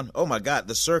town, oh my God,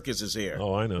 the circus is here.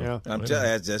 Oh, I know. Yeah. I'm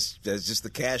telling you, that's just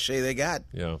the cachet they got.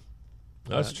 Yeah.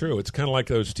 That's true. It's kind of like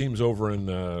those teams over in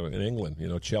England,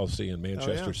 Chelsea and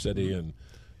Manchester City and,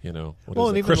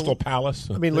 Crystal Palace.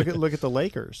 I mean, look at the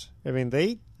Lakers. I mean,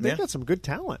 they got some good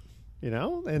talent,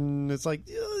 and it's like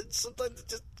sometimes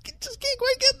just can't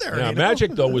quite get there. Yeah,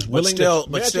 Magic though was willing.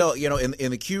 But still,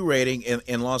 in the Q rating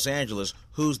in Los Angeles,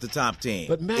 who's the top team?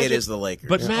 But Magic, it is the Lakers.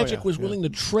 But Magic was willing to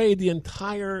trade the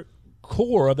entire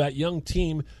core of that young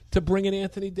team to bring in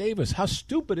Anthony Davis. How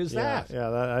stupid is that?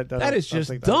 Yeah, that is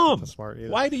just dumb.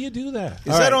 Why do you do that?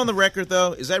 Is that on the record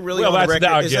though? Is that really on the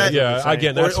record?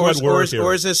 Again, that's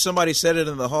or is this somebody said it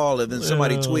in the hall and then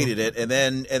somebody tweeted it and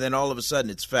then all of a sudden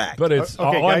it's fact? But it's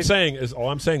all I'm saying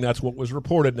that's what was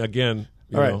reported. And again.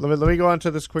 All right, let me go on to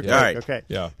this quick. Right. Okay.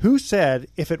 Yeah. Who said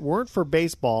if it weren't for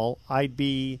baseball, I'd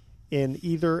be in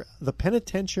either the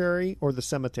penitentiary or the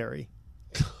cemetery?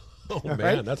 Oh, man,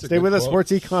 right? that's a Stay good with us, quote.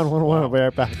 Sports Econ 101. We'll be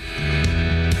right back.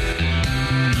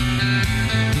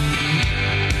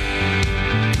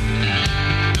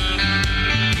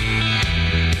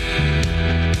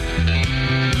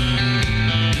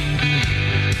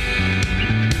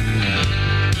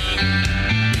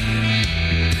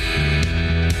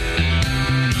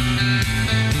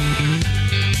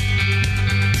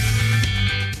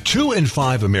 Two in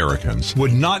 5 Americans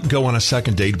would not go on a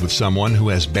second date with someone who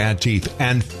has bad teeth,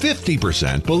 and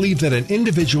 50% believe that an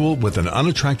individual with an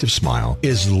unattractive smile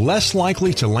is less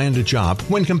likely to land a job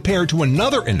when compared to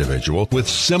another individual with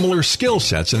similar skill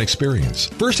sets and experience.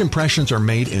 First impressions are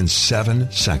made in 7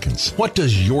 seconds. What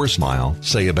does your smile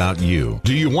say about you?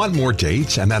 Do you want more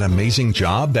dates and that amazing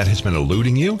job that has been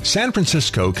eluding you? San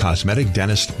Francisco cosmetic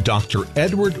dentist Dr.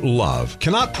 Edward Love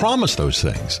cannot promise those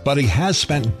things, but he has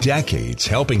spent decades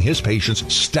helping his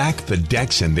patients stack the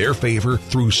decks in their favor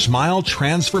through smile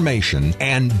transformation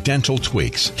and dental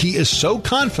tweaks. He is so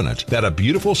confident that a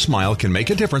beautiful smile can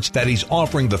make a difference that he's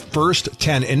offering the first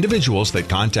 10 individuals that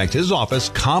contact his office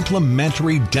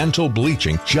complimentary dental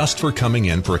bleaching just for coming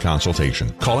in for a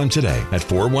consultation. Call him today at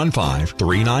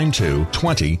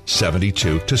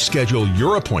 415-392-2072 to schedule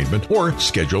your appointment or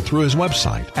schedule through his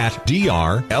website at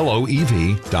drloev.com.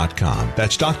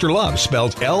 That's Dr. Love,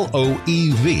 spelled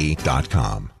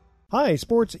LOEV.com. Hi,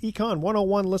 Sports Econ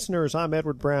 101 listeners. I'm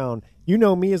Edward Brown. You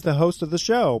know me as the host of the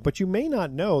show, but you may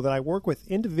not know that I work with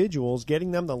individuals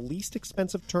getting them the least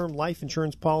expensive term life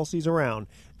insurance policies around.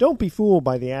 Don't be fooled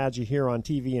by the ads you hear on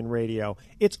TV and radio.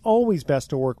 It's always best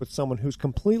to work with someone who's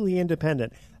completely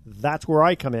independent. That's where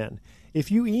I come in.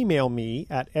 If you email me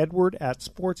at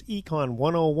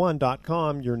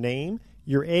edward@sportsecon101.com your name,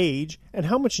 your age, and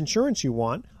how much insurance you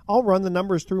want, I'll run the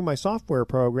numbers through my software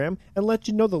program and let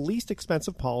you know the least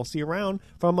expensive policy around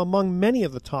from among many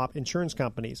of the top insurance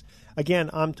companies. Again,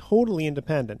 I'm totally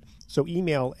independent, so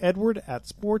email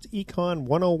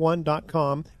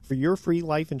edward@sportsecon101.com for your free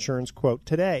life insurance quote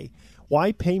today.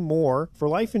 Why pay more for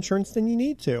life insurance than you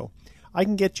need to? I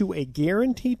can get you a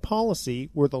guaranteed policy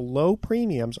where the low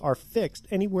premiums are fixed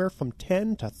anywhere from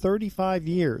 10 to 35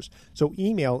 years. So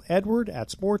email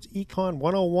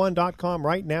edward@sportsecon101.com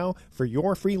right now for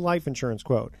your free life insurance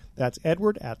quote. That's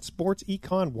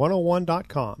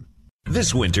edward@sportsecon101.com.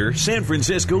 This winter, San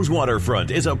Francisco's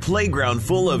waterfront is a playground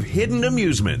full of hidden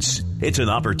amusements. It's an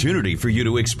opportunity for you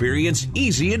to experience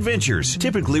easy adventures,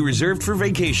 typically reserved for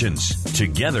vacations.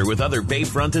 Together with other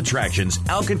bayfront attractions,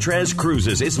 Alcatraz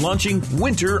Cruises is launching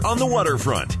Winter on the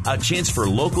Waterfront, a chance for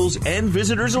locals and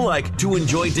visitors alike to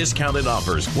enjoy discounted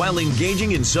offers while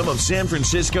engaging in some of San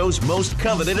Francisco's most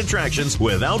coveted attractions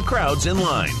without crowds and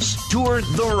lines. Tour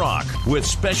The Rock with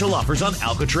special offers on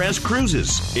Alcatraz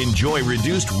Cruises. Enjoy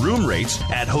reduced room rates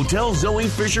at Hotel Zoe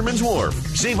Fisherman's Wharf.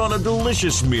 Save on a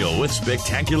delicious meal with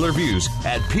spectacular views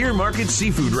at Pier Market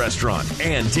Seafood Restaurant.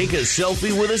 And take a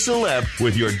selfie with a celeb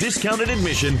with your discounted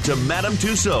admission to Madame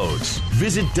Tussauds.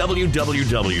 Visit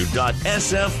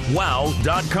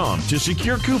www.sfwow.com to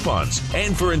secure coupons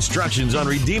and for instructions on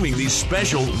redeeming these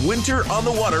special Winter on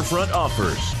the Waterfront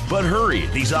offers. But hurry,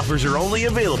 these offers are only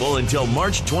available until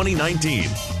March 2019.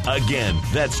 Again,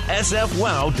 that's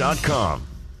sfwow.com.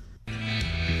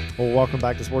 Well, welcome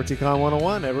back to Sports Econ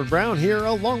 101. Edward Brown here,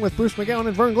 along with Bruce McGowan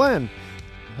and Vern Glenn.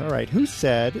 All right, who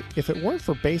said, if it weren't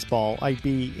for baseball, I'd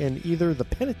be in either the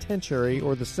penitentiary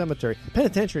or the cemetery?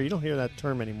 Penitentiary, you don't hear that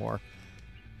term anymore.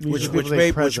 Which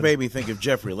made me think of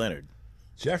Jeffrey Leonard.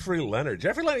 Jeffrey Leonard,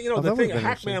 the thing,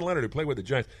 Hackman Leonard, who played with the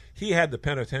Giants, he had the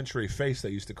penitentiary face, they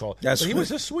used to call it. But he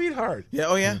was a sweetheart. Yeah,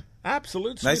 oh yeah.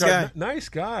 Absolute sweetheart. Nice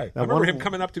guy. I remember him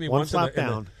coming up to me once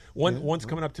once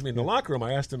coming up to me in the locker room.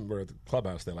 I asked him, or the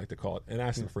clubhouse they like to call it, and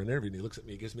asked him for an interview, and he looks at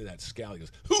me, he gives me that scowl, he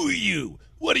goes, "Who are you?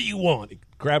 What do you want?" He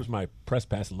grabs my press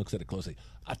pass and looks at it closely.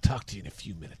 "I'll talk to you in a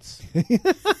few minutes."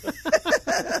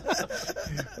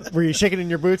 Were you shaking in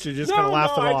your boots, or just kind of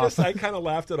laughed it off? I kind of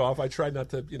laughed it off. I tried not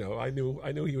to, I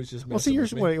knew he was just messing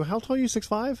with me. Wait, how tall are you,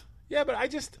 6'5"? Yeah, but I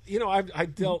just, I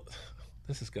dealt...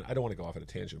 This is good. I don't want to go off on a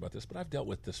tangent about this, but I've dealt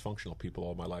with dysfunctional people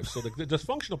all my life. So the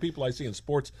dysfunctional people I see in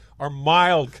sports are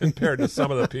mild compared to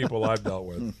some of the people I've dealt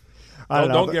with.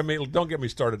 Don't get me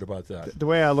started about that. The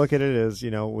way I look at it is,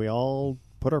 we all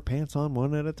put our pants on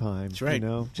one at a time. That's right.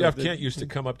 Jeff Kent used to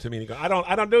come up to me and go, "I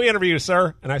don't do interviews,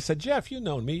 sir." And I said, "Jeff, you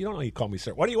know me. You don't know you call me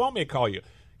sir. What do you want me to call you?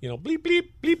 Bleep, bleep,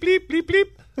 bleep, bleep, bleep,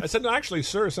 bleep." I said, "No, actually,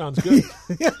 sir sounds good."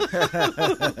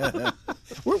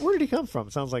 Where did he come from?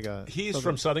 Sounds like he's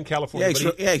from Southern California. He's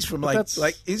from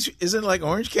isn't it like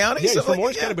Orange County? Yeah, he's from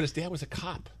Orange County, but his dad was a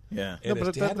cop. Yeah, and but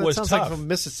his dad that was sounds tough. like from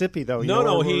Mississippi, though. He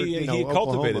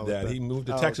cultivated that. But... He moved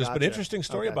to Texas. Gotcha. But interesting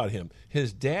story about him.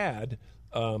 His dad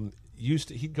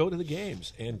he'd go to the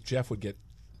games, and Jeff would get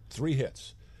 3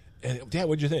 hits. And Dad,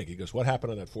 what'd you think? He goes, "What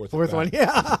happened on that fourth one?"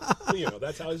 Yeah,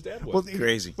 that's how his dad was. Well,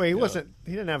 crazy. Wait, he wasn't.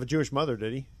 He didn't have a Jewish mother,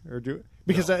 did he?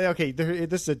 Because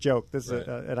this is a joke. This is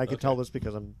and I can tell this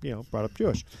because I'm brought up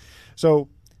Jewish. So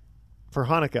for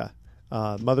Hanukkah,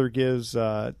 mother gives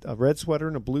a red sweater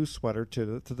and a blue sweater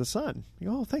to the son. You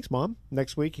go, "Oh, thanks, Mom."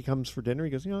 Next week he comes for dinner. He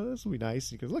goes, "This will be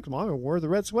nice." He goes, "Look, Mom, I wore the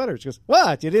red sweater." She goes,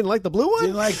 "What? You didn't like the blue one?"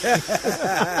 Didn't like that.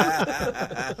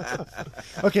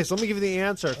 Okay, so let me give you the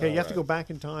answer. Okay, you have to go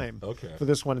back in time for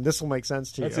this one, and this will make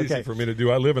sense to you. That's easy for me to do.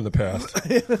 I live in the past.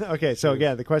 Okay, so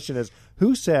again, the question is,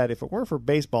 who said, if it weren't for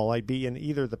baseball, I'd be in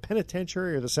either the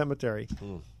penitentiary or the cemetery?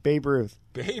 Babe Ruth.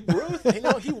 Babe Ruth?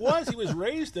 He was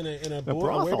raised in a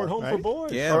Wayward home for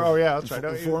boys. Yeah. Yeah, that's right.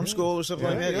 Reform school or something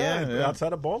like that. Yeah,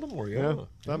 outside of Baltimore. Yeah.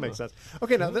 That makes sense.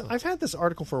 Okay, now I've had this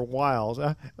article for a while.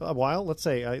 Let's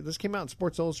say this came out in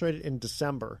Sports Illustrated in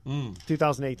December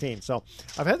 2018. So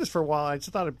I've had this for a while. I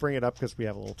just thought I'd bring it up because we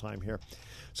have a little time here.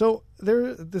 So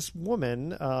this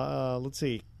woman, let's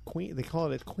see, Queen. They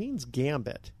call it Queen's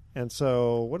Gambit. And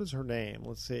so what is her name?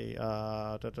 Let's see.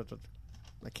 I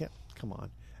can't. Come on.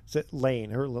 Is it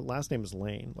Lane? Her last name is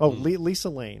Lane. Oh, Lisa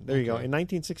Lane. There you go. In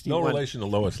 1961. No relation to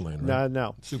Lois Lane, right?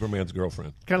 No. Superman's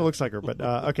girlfriend. Kind of looks like her, but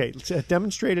okay. It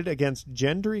demonstrated against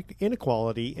gender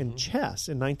inequality in chess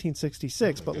in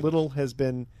 1966, but little has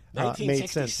been made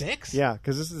since. Yeah,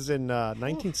 because this is in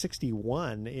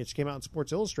 1961. It came out in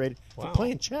Sports Illustrated for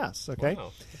playing chess. Okay?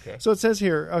 Wow. Okay. So it says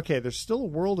here, there's still a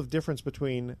world of difference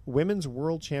between women's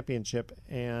world championship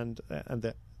and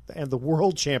the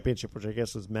World Championship, which I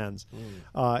guess is men's.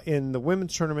 In the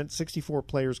women's tournament, 64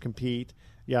 players compete,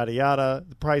 yada, yada.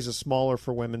 The prize is smaller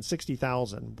for women,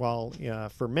 $60,000, while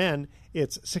for men,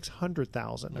 it's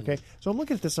 $600,000. Okay? So I'm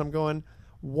looking at this, I'm going,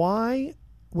 why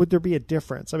would there be a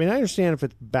difference? I mean, I understand if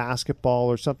it's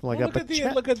basketball or something like that. Look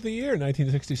at the year,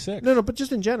 1966. No, but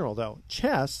just in general, though.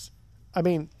 Chess, I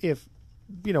mean, if...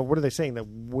 what are they saying? That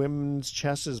women's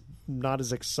chess is not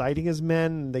as exciting as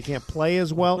men? They can't play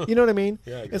as well? You know what I mean?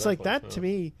 Yeah, exactly. It's like that to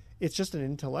me. It's just an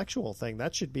intellectual thing.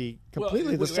 That should be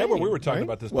completely the same. We were talking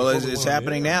about this. Well, it's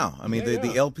happening now. I mean, the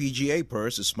LPGA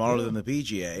purse is smaller than the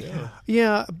PGA.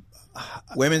 Yeah.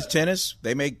 Women's tennis,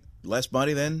 they make less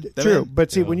money than true. Men.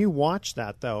 But see, when you watch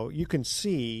that, though, you can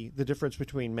see the difference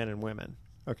between men and women.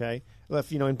 Okay,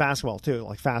 in basketball too,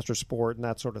 like faster sport and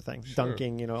that sort of thing,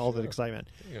 dunking, all that excitement.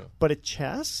 Yeah. But at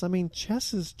chess, I mean,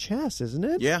 chess is chess, isn't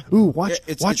it? Yeah. Ooh, watch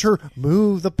her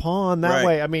move the pawn that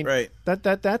way. I mean, right.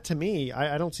 that to me,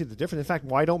 I don't see the difference. In fact,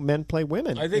 why don't men play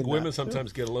women? I think women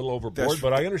sometimes get a little overboard,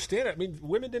 but I understand it. I mean,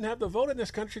 women didn't have the vote in this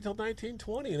country until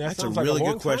 1920, and that's a really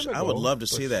good question. I would love to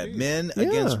see that men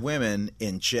against women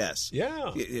in chess.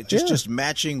 Yeah, just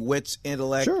matching wits,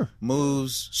 intellect,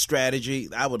 moves, strategy.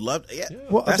 I would love. Yeah.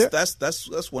 Well,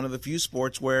 that's one of the few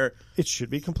sports where it should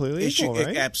be completely equal,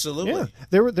 right? Absolutely.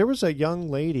 Yeah. There was a young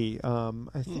lady.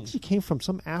 I think she came from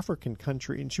some African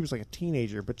country, and she was like a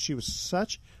teenager, but she was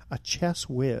such a chess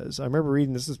whiz. I remember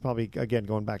reading this is probably again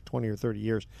going back 20 or 30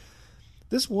 years.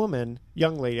 This woman,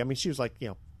 young lady. I mean, she was like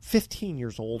 15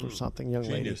 years old or something. Young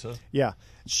Genius, lady. Huh? Yeah,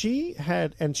 she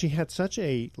had such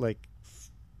a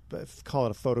call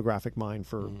it a photographic mind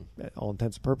for all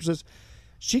intents and purposes.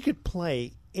 she could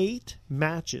play 8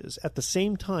 matches at the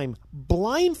same time,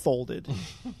 blindfolded,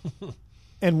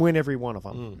 and win every one of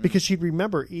them because she'd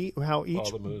remember how each.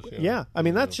 All the moves, I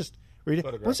mean, that's just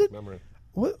ridiculous. Was it? Memory.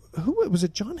 Who was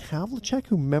it? John Havlicek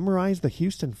who memorized the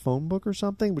Houston phone book or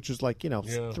something, which was like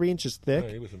 3 inches thick.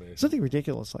 Yeah, he was amazing. Something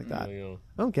ridiculous like that. Yeah.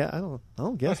 I don't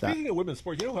get that. Speaking of women's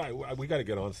sports, we got to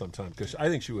get on sometime because I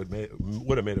think she would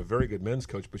have made a very good men's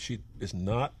coach, but she is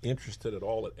not interested at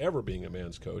all at ever being a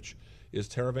men's coach. Is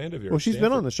Tara Vanderveer? Well, she's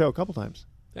been on the show a couple times.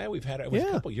 Yeah, we've had it. It was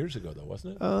a couple years ago, though,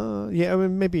 wasn't it? Yeah, I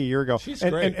mean, maybe a year ago. She's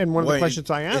great. And one of the questions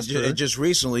I asked her just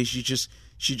recently, she just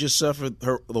suffered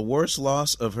the worst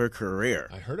loss of her career.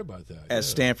 I heard about that. As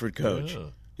Stanford coach.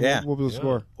 Yeah. What was the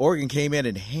score? Oregon came in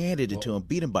and handed it to him,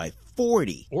 beat him by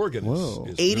 40. Oregon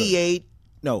is 88. Good.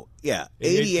 No, yeah,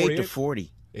 88 to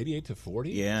 40. 88 to 40.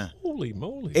 Yeah. Holy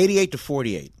moly. 88 to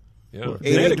 48. Yeah,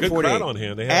 they had a good crowd on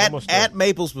hand. They had at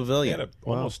Maples Pavilion. They had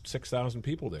almost 6,000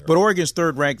 people there. But Oregon's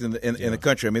third ranked in the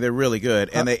country. I mean, they're really good,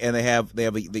 and they have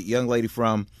the young lady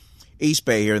from East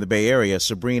Bay here in the Bay Area,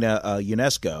 Sabrina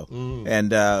UNESCO,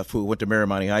 and who went to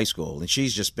Miramani High School, and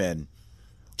she's just been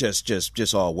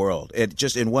just all world. It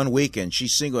just in one weekend, she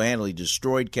single-handedly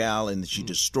destroyed Cal, and she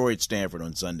destroyed Stanford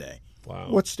on Sunday. Wow.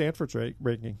 What's Stanford's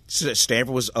ranking?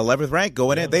 Stanford was 11th ranked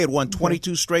going in. They had won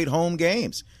 22 straight home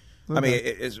games. Okay.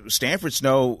 I mean, Stanford's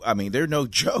they're no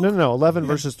joke. No, 11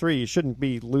 versus 3. You shouldn't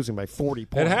be losing by 40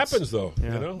 points. It happens, though.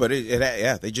 Yeah. You know? But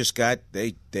they just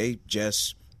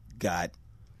got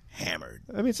hammered.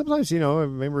 I mean, sometimes, I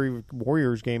remember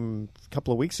Warriors game a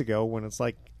couple of weeks ago when it's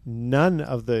like none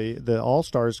of the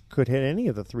All-Stars could hit any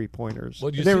of the three-pointers. Well,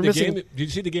 did you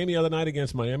see the game the other night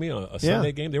against Miami, a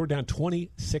Sunday game? They were down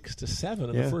 26-7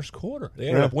 in the first quarter. They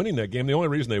ended up winning that game. The only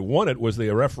reason they won it was the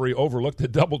referee overlooked the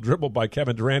double dribble by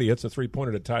Kevin Durant. He hits a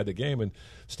three-pointer to tie the game, and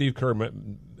Steve Kerr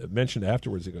mentioned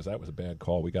afterwards, he goes, that was a bad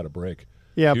call. We got a break.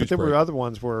 Yeah, Huge but there break. were other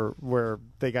ones where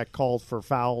they got called for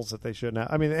fouls that they shouldn't have.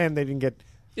 I mean, and they didn't get...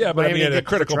 Yeah, but Miami at a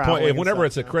critical point, whenever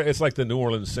stuff, it's like the New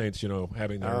Orleans Saints,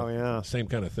 having their same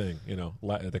kind of thing.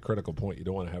 At the critical point, you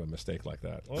don't want to have a mistake like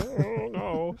that. Oh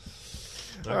no,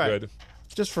 not right. good.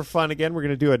 Just for fun, again, we're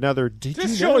going to do another.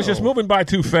 This show is just moving by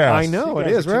too fast. I know it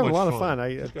is. We're having a lot of fun.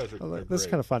 This is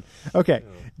kind of fun. Okay,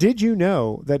 did you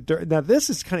know that? Now, this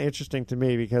is kind of interesting to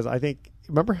me because I think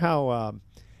remember how.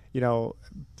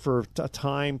 For a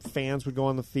time, fans would go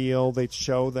on the field, they'd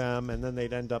show them, and then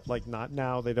they'd end up like not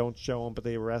now. They don't show them, but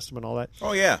they arrest them and all that.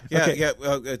 Oh, yeah. Okay.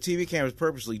 TV cameras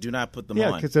purposely do not put them on.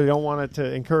 Yeah, because they don't want it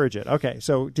to encourage it. Okay,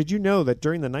 so did you know that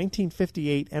during the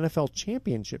 1958 NFL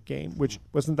championship game, which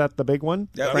wasn't that the big one?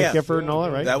 Frank Gifford and all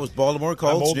that, right? That was Baltimore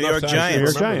Colts, New York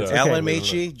Giants. Okay. Alan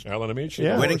Amici,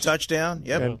 winning touchdown.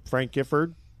 Yep. And Frank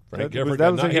Gifford. He got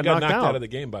knocked out of the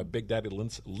game by Big Daddy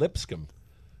Lipscomb.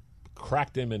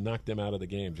 Cracked him and knocked him out of the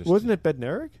game. Wasn't it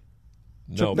Bednarik?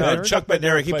 No, Chuck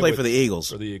Bednarik. He played for the Eagles.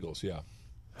 For the Eagles, yeah.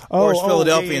 Or as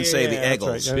Philadelphians say, the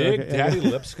Eagles. Right. Big Daddy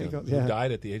Lipscomb, who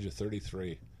died at the age of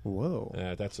 33. Whoa.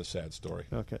 That's a sad story.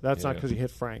 Okay, that's not because he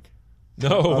hit Frank.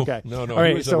 No, okay. No. All right,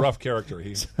 he was a rough character.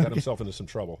 He got himself into some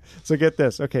trouble. So get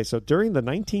this. Okay, so during the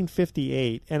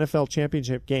 1958 NFL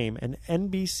championship game, an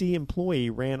NBC employee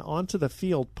ran onto the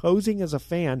field posing as a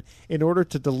fan in order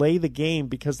to delay the game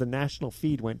because the national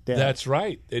feed went dead. That's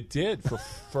right. It did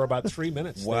for about 3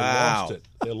 minutes. Wow.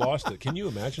 They lost it. Can you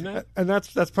imagine that? And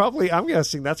that's probably, I'm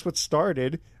guessing, that's what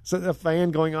started. So a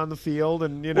fan going on the field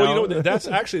and, Well, that's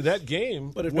actually that game.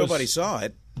 But if nobody saw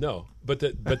it. No, but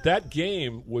that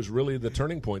game was really the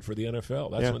turning point for the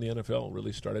NFL. That's when the NFL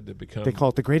really started to become. They call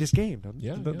it the greatest game.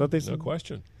 No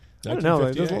question. I don't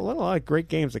know. There's a lot of great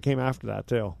games that came after that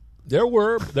too. There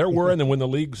were, and then when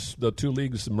the two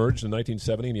leagues merged in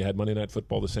 1970, and you had Monday Night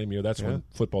Football the same year. That's when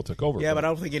football took over. Yeah, but I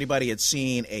don't think anybody had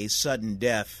seen a sudden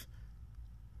death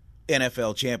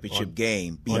NFL championship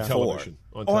game before.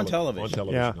 On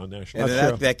television. Yeah. On national.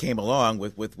 And that came along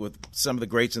with some of the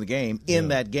greats in the game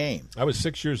that game. I was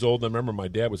 6 years old, and I remember my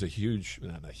dad was not huge,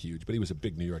 but he was a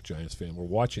big New York Giants fan. We're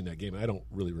watching that game. I don't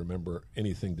really remember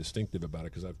anything distinctive about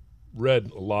it because I've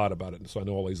read a lot about it, and so I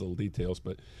know all these little details.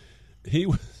 But he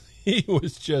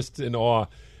was just in awe.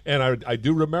 And I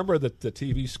do remember that the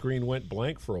TV screen went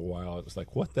blank for a while. It was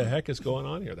like, what the heck is going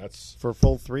on here? That's for a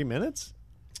full 3 minutes?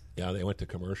 Yeah, they went to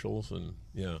commercials, and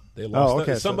they lost.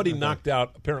 Okay. Somebody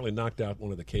apparently knocked out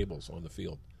one of the cables on the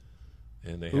field,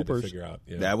 and they had to figure out.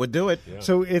 Yeah. That would do it. Yeah.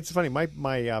 So it's funny.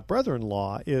 My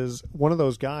brother-in-law is one of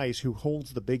those guys who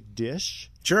holds the big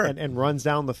dish, and runs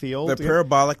down the field. The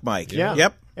parabolic mic. Yeah.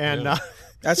 Yep. And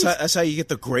that's how you get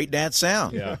the great dad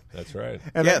sound. Yeah, that's right.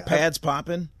 And pads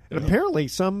popping. And apparently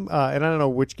some, and I don't know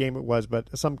which game it was,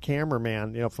 but some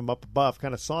cameraman, from up above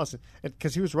kind of saw us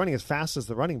because he was running as fast as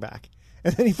the running back.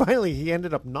 And then he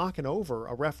ended up knocking over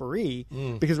a referee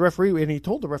because and he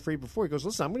told the referee before, he goes,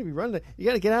 listen, I'm going to be running it. You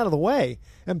got to get out of the way.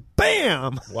 And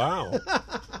bam! Wow.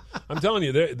 I'm telling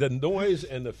you, the noise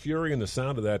and the fury and the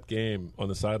sound of that game on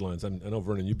the sidelines. I know,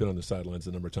 Vernon, you've been on the sidelines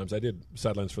a number of times. I did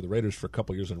sidelines for the Raiders for a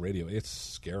couple years on radio. It's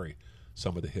scary,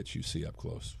 some of the hits you see up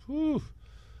close. Whew.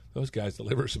 Those guys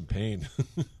deliver some pain.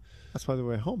 That's why they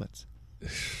wear helmets.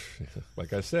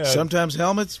 Like I said. Sometimes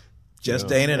helmets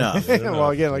just ain't enough. Well,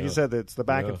 again, like you said, it's the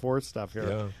back and forth stuff here.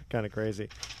 Yeah. Kind of crazy.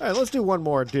 All right, let's do one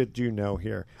more Did You Know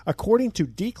here. According to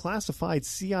declassified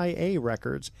CIA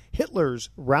records,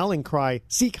 Hitler's rallying cry,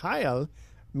 Sieg Heil,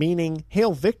 meaning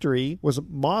Hail Victory, was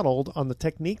modeled on the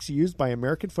techniques used by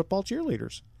American football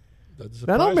cheerleaders.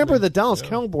 Now, I don't remember the Dallas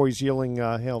Cowboys yelling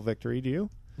Hail Victory, do you?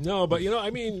 No, but,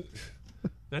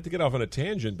 not to get off on a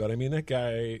tangent, but that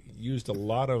guy used a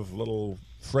lot of little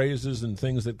phrases and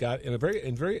things that got in a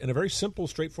very simple,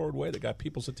 straightforward way that got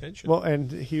people's attention. Well,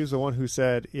 and he was the one who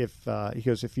said, if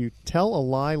you tell a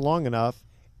lie long enough,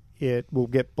 it will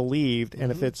get believed,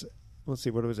 and if it's and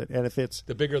if it's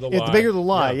the bigger the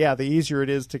lie, the easier it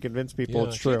is to convince people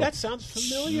it's true. See, that sounds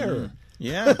familiar.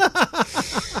 Yeah.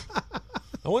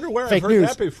 I wonder where I've heard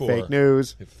that before. Fake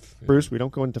news. Bruce, we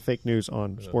don't go into fake news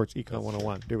on Sports Econ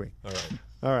 101, do we?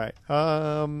 All right.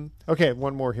 Okay,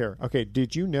 one more here. Okay,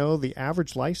 did you know the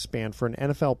average lifespan for an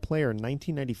NFL player in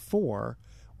 1994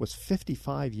 was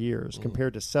 55 years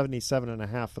compared to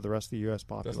 77.5 for the rest of the U.S.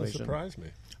 population? Doesn't surprise me.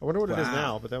 I wonder what it is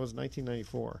now, but that was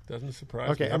 1994. Doesn't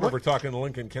surprise me. I remember talking to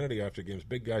Lincoln Kennedy after games.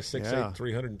 Big guy, 6'8",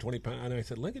 320 pounds. And I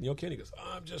said, Lincoln, you okay? And he goes,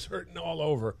 I'm just hurting all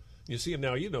over. You see him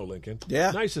now, you know Lincoln. Yeah.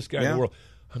 Nicest guy in the world.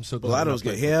 I'm so glad. A lot of those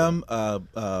get him.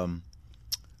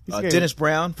 Dennis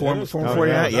Brown, former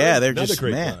 49. Yeah, they're just,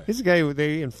 man. He's a guy who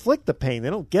they inflict the pain. They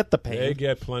don't get the pain. They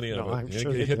get plenty of it. I'm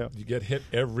sure you get hit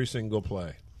every single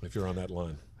play if you're on that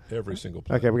line. Every single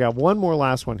play. Okay, we got one more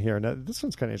last one here. Now, this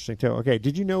one's kind of interesting, too. Okay,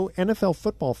 did you know NFL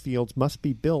football fields must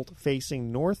be built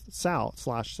facing north/south,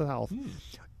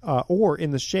 or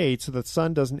in the shade so the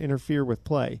sun doesn't interfere with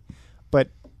play?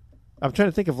 But I'm trying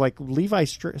to think of, like, Levi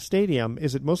Stadium.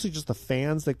 Is it mostly just the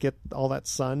fans that get all that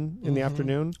sun in the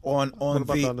afternoon? On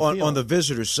the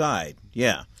visitor side,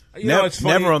 yeah. It's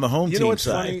funny, never on the home team it's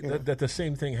side. Funny that the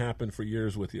same thing happened for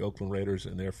years with the Oakland Raiders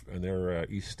and their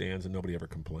East stands, and nobody ever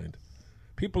complained.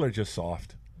 People are just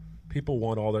soft. People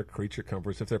want all their creature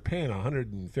comforts. If they're paying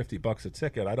 $150 a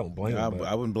ticket, I don't blame them.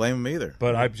 I wouldn't blame them either.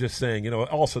 But I'm just saying,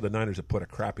 also the Niners have put a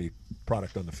crappy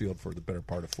product on the field for the better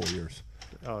part of 4 years.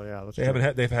 Oh yeah, that's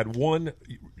true. They've had one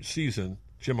season,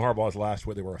 Jim Harbaugh's last,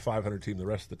 where they were a 500 team. The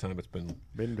rest of the time, it's been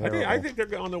terrible. I think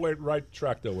they're on the right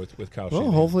track though with Kyle. Well,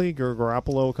 hopefully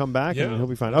Garoppolo will come back and he'll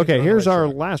be fine. Okay, here's our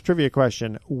last trivia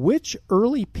question: which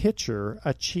early pitcher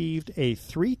achieved a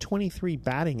 .323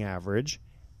 batting average,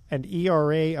 an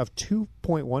ERA of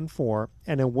 2.14,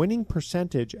 and a winning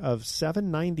percentage of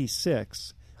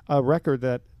 .796, a record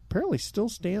that apparently still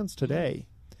stands today?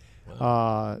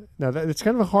 Now, it's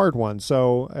kind of a hard one,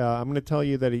 so I'm going to tell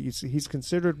you that he's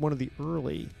considered one of the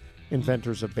early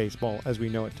inventors of baseball as we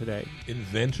know it today.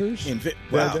 Inventors?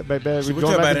 Wow. So we're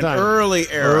talking about an early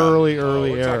era.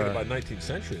 We're talking about 19th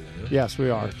century then, huh? Yes, we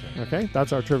are. Okay,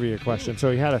 that's our trivia question.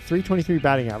 So he had a .323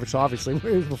 batting average, so obviously it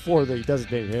was before the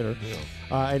designated hitter.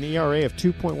 Yeah. An ERA of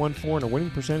 2.14 and a winning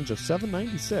percentage of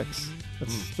 .796. That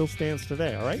still stands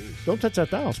today, all right? Don't touch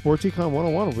that dial. Sports Econ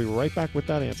 101 will be right back with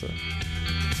that answer.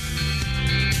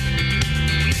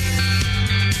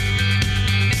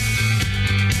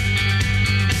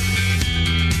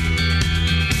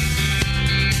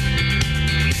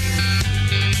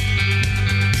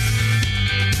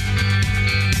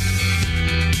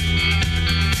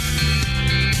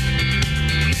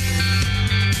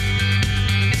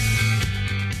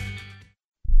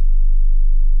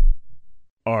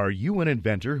 Are you an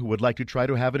inventor who would like to try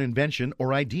to have an invention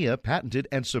or idea patented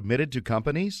and submitted to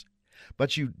companies,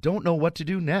 but you don't know what to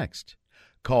do next?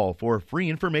 Call for free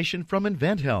information from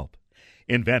InventHelp.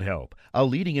 InventHelp, a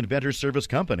leading inventor service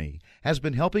company, has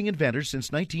been helping inventors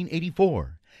since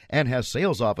 1984 and has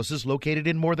sales offices located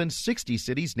in more than 60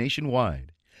 cities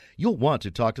nationwide. You'll want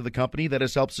to talk to the company that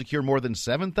has helped secure more than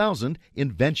 7,000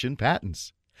 invention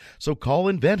patents. So call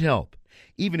InventHelp.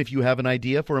 Even if you have an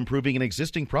idea for improving an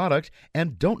existing product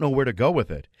and don't know where to go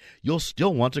with it, you'll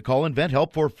still want to call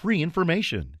InventHelp for free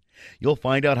information. You'll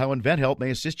find out how InventHelp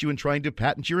may assist you in trying to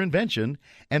patent your invention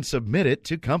and submit it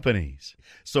to companies.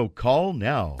 So call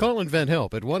now. Call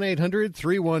InventHelp at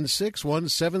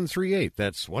 1-800-316-1738.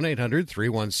 That's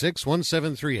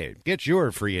 1-800-316-1738. Get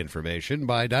your free information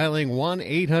by dialing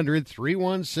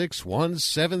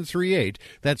 1-800-316-1738.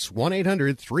 That's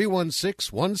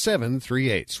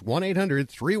 1-800-316-1738.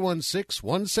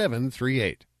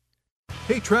 1-800-316-1738.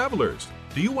 Hey, travelers,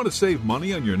 do you want to save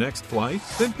money on your next flight?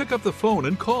 Then pick up the phone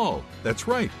and call. That's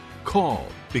right, call,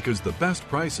 because the best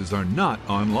prices are not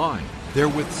online. They're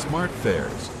with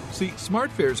SmartFares. See,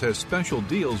 SmartFares has special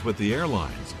deals with the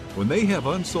airlines. When they have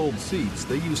unsold seats,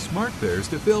 they use SmartFares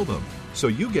to fill them. So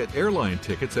you get airline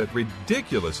tickets at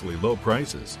ridiculously low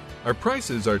prices. Our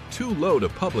prices are too low to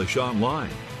publish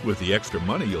online. With the extra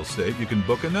money you'll save, you can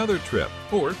book another trip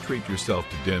or treat yourself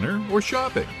to dinner or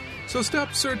shopping. So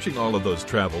stop searching all of those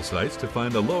travel sites to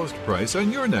find the lowest price on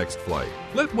your next flight.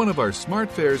 Let one of our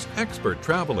SmartFares expert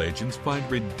travel agents find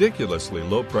ridiculously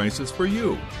low prices for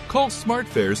you. Call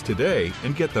SmartFares today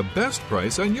and get the best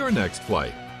price on your next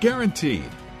flight. Guaranteed.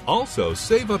 Also,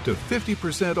 save up to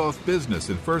 50% off business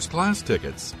and first class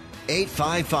tickets.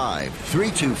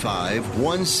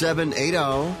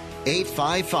 855-325-1780.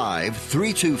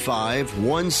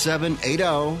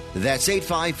 855-325-1780. That's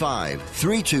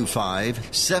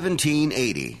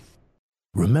 855-325-1780.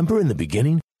 Remember in the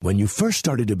beginning, when you first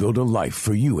started to build a life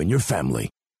for you and your family,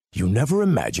 you never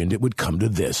imagined it would come to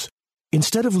this.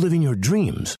 Instead of living your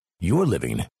dreams, you're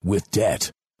living with debt.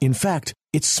 In fact,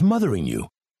 it's smothering you.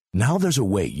 Now there's a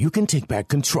way you can take back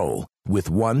control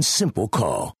with one simple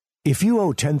call. If you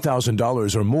owe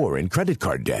 $10,000 or more in credit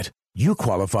card debt, you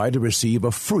qualify to receive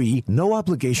a free,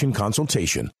 no-obligation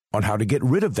consultation on how to get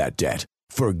rid of that debt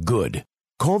for good.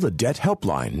 Call the Debt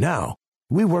Helpline now.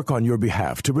 We work on your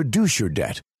behalf to reduce your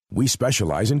debt. We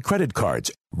specialize in credit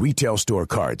cards, retail store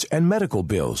cards, and medical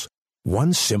bills.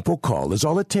 One simple call is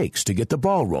all it takes to get the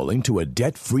ball rolling to a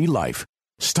debt-free life.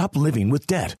 Stop living with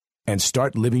debt and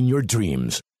start living your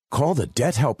dreams. Call the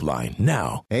Debt Helpline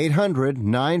now.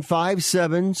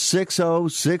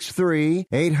 800-957-6063.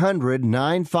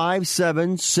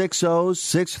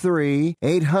 800-957-6063.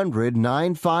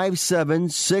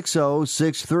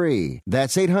 800-957-6063.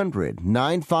 That's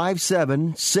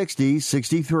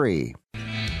 800-957-6063.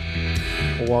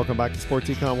 Welcome back to Sports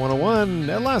Econ 101.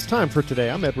 And last time for today,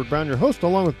 I'm Edward Brown, your host,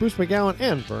 along with Bruce McGowan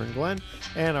and Vern Glenn.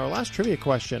 And our last trivia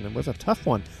question was a tough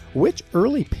one. Which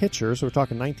early pitcher, so we're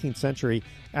talking 19th century,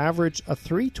 averaged a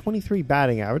 .323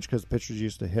 batting average, because pitchers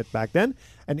used to hit back then,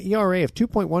 an ERA of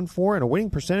 2.14, and a winning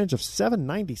percentage of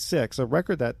 .796, a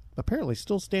record that apparently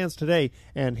still stands today.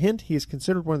 And hint, he is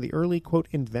considered one of the early, quote,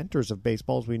 inventors of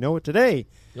baseball as we know it today.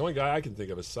 The only guy I can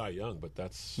think of is Cy Young, but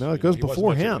that's... No, it goes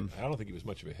before him. I don't think he was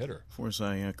much of a hitter. Before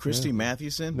Cy Young. Christy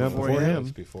Mathewson? No, before him.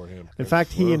 Before him. In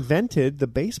fact, he invented the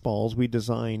baseballs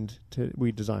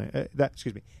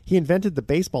he invented the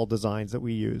baseball designs that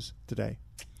we use today.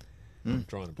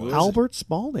 Albert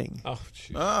Spalding. Oh,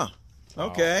 geez. Oh,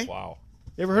 okay. Wow.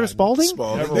 You ever heard of Spalding?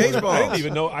 Spalding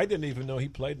baseball. I didn't even know he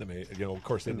played in the. Of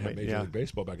course, they didn't have Major League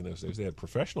Baseball back in those days. They had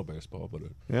professional baseball, but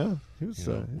it was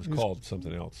called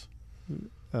something else.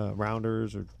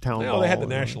 Rounders or town ball. No, they had the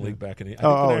National League back in the... I think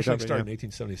the National League started in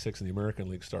 1876, and the American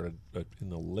League started in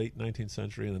the late 19th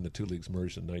century, and then the two leagues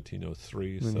merged in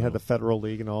 1903. And you had the Federal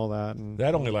League and all that. And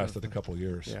that only lasted a couple of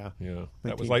years. Yeah.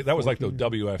 That was like the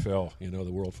WFL,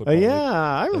 the World Football League.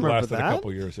 I remember that. Lasted a couple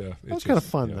of years, That was kind of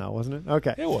fun, though, wasn't it?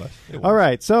 Okay. It was. All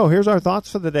right, so here's our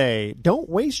thoughts for the day. Don't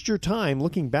waste your time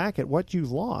looking back at what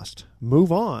you've lost.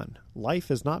 Move on. Life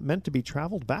is not meant to be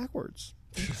traveled backwards.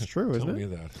 It's true, isn't it? Tell me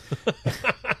that.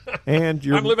 And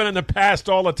I'm living in the past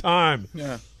all the time.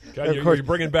 Yeah. God, you're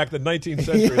bringing back the 19th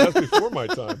century. That's before my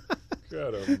time.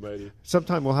 God almighty.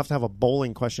 Sometime we'll have to have a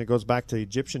bowling question. It goes back to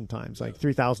Egyptian times, like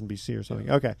 3000 BC or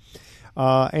something. Okay.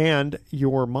 And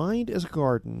your mind is a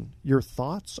garden. Your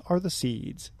thoughts are the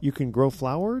seeds. You can grow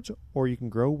flowers or you can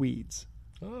grow weeds.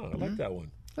 Oh, I like that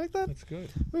one. Like that? That's good.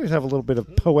 We always have a little bit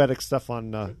of poetic stuff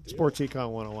on Sports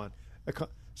Econ 101.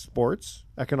 Sports,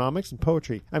 economics, and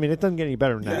poetry. I mean, it doesn't get any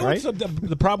better than that, right?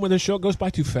 The problem with this show, it goes by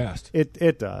too fast.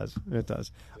 It does. It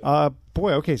does.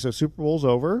 Okay, so Super Bowl's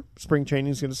over. Spring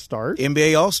training's going to start.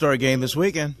 NBA All-Star game this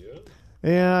weekend.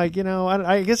 Yeah, I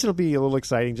guess it'll be a little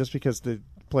exciting just because the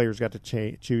players got to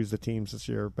choose the teams this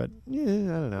year. But, I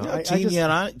don't know. Team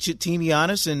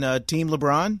Giannis and Team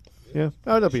LeBron. Yeah,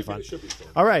 it'll be fun.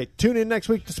 All right, tune in next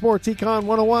week to Sports Econ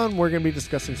 101. We're going to be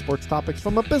discussing sports topics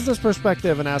from a business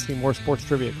perspective and asking more sports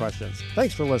trivia questions.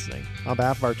 Thanks for listening. On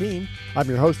behalf of our team, I'm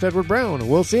your host, Edward Brown.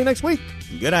 We'll see you next week.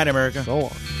 Good night, America. So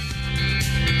long.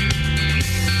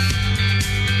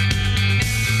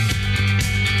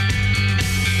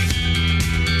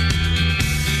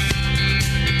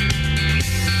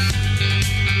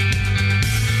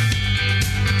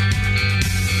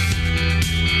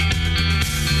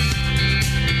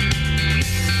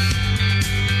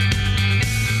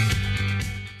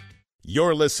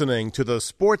 You're listening to the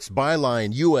Sports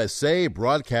Byline USA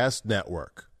Broadcast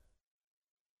Network.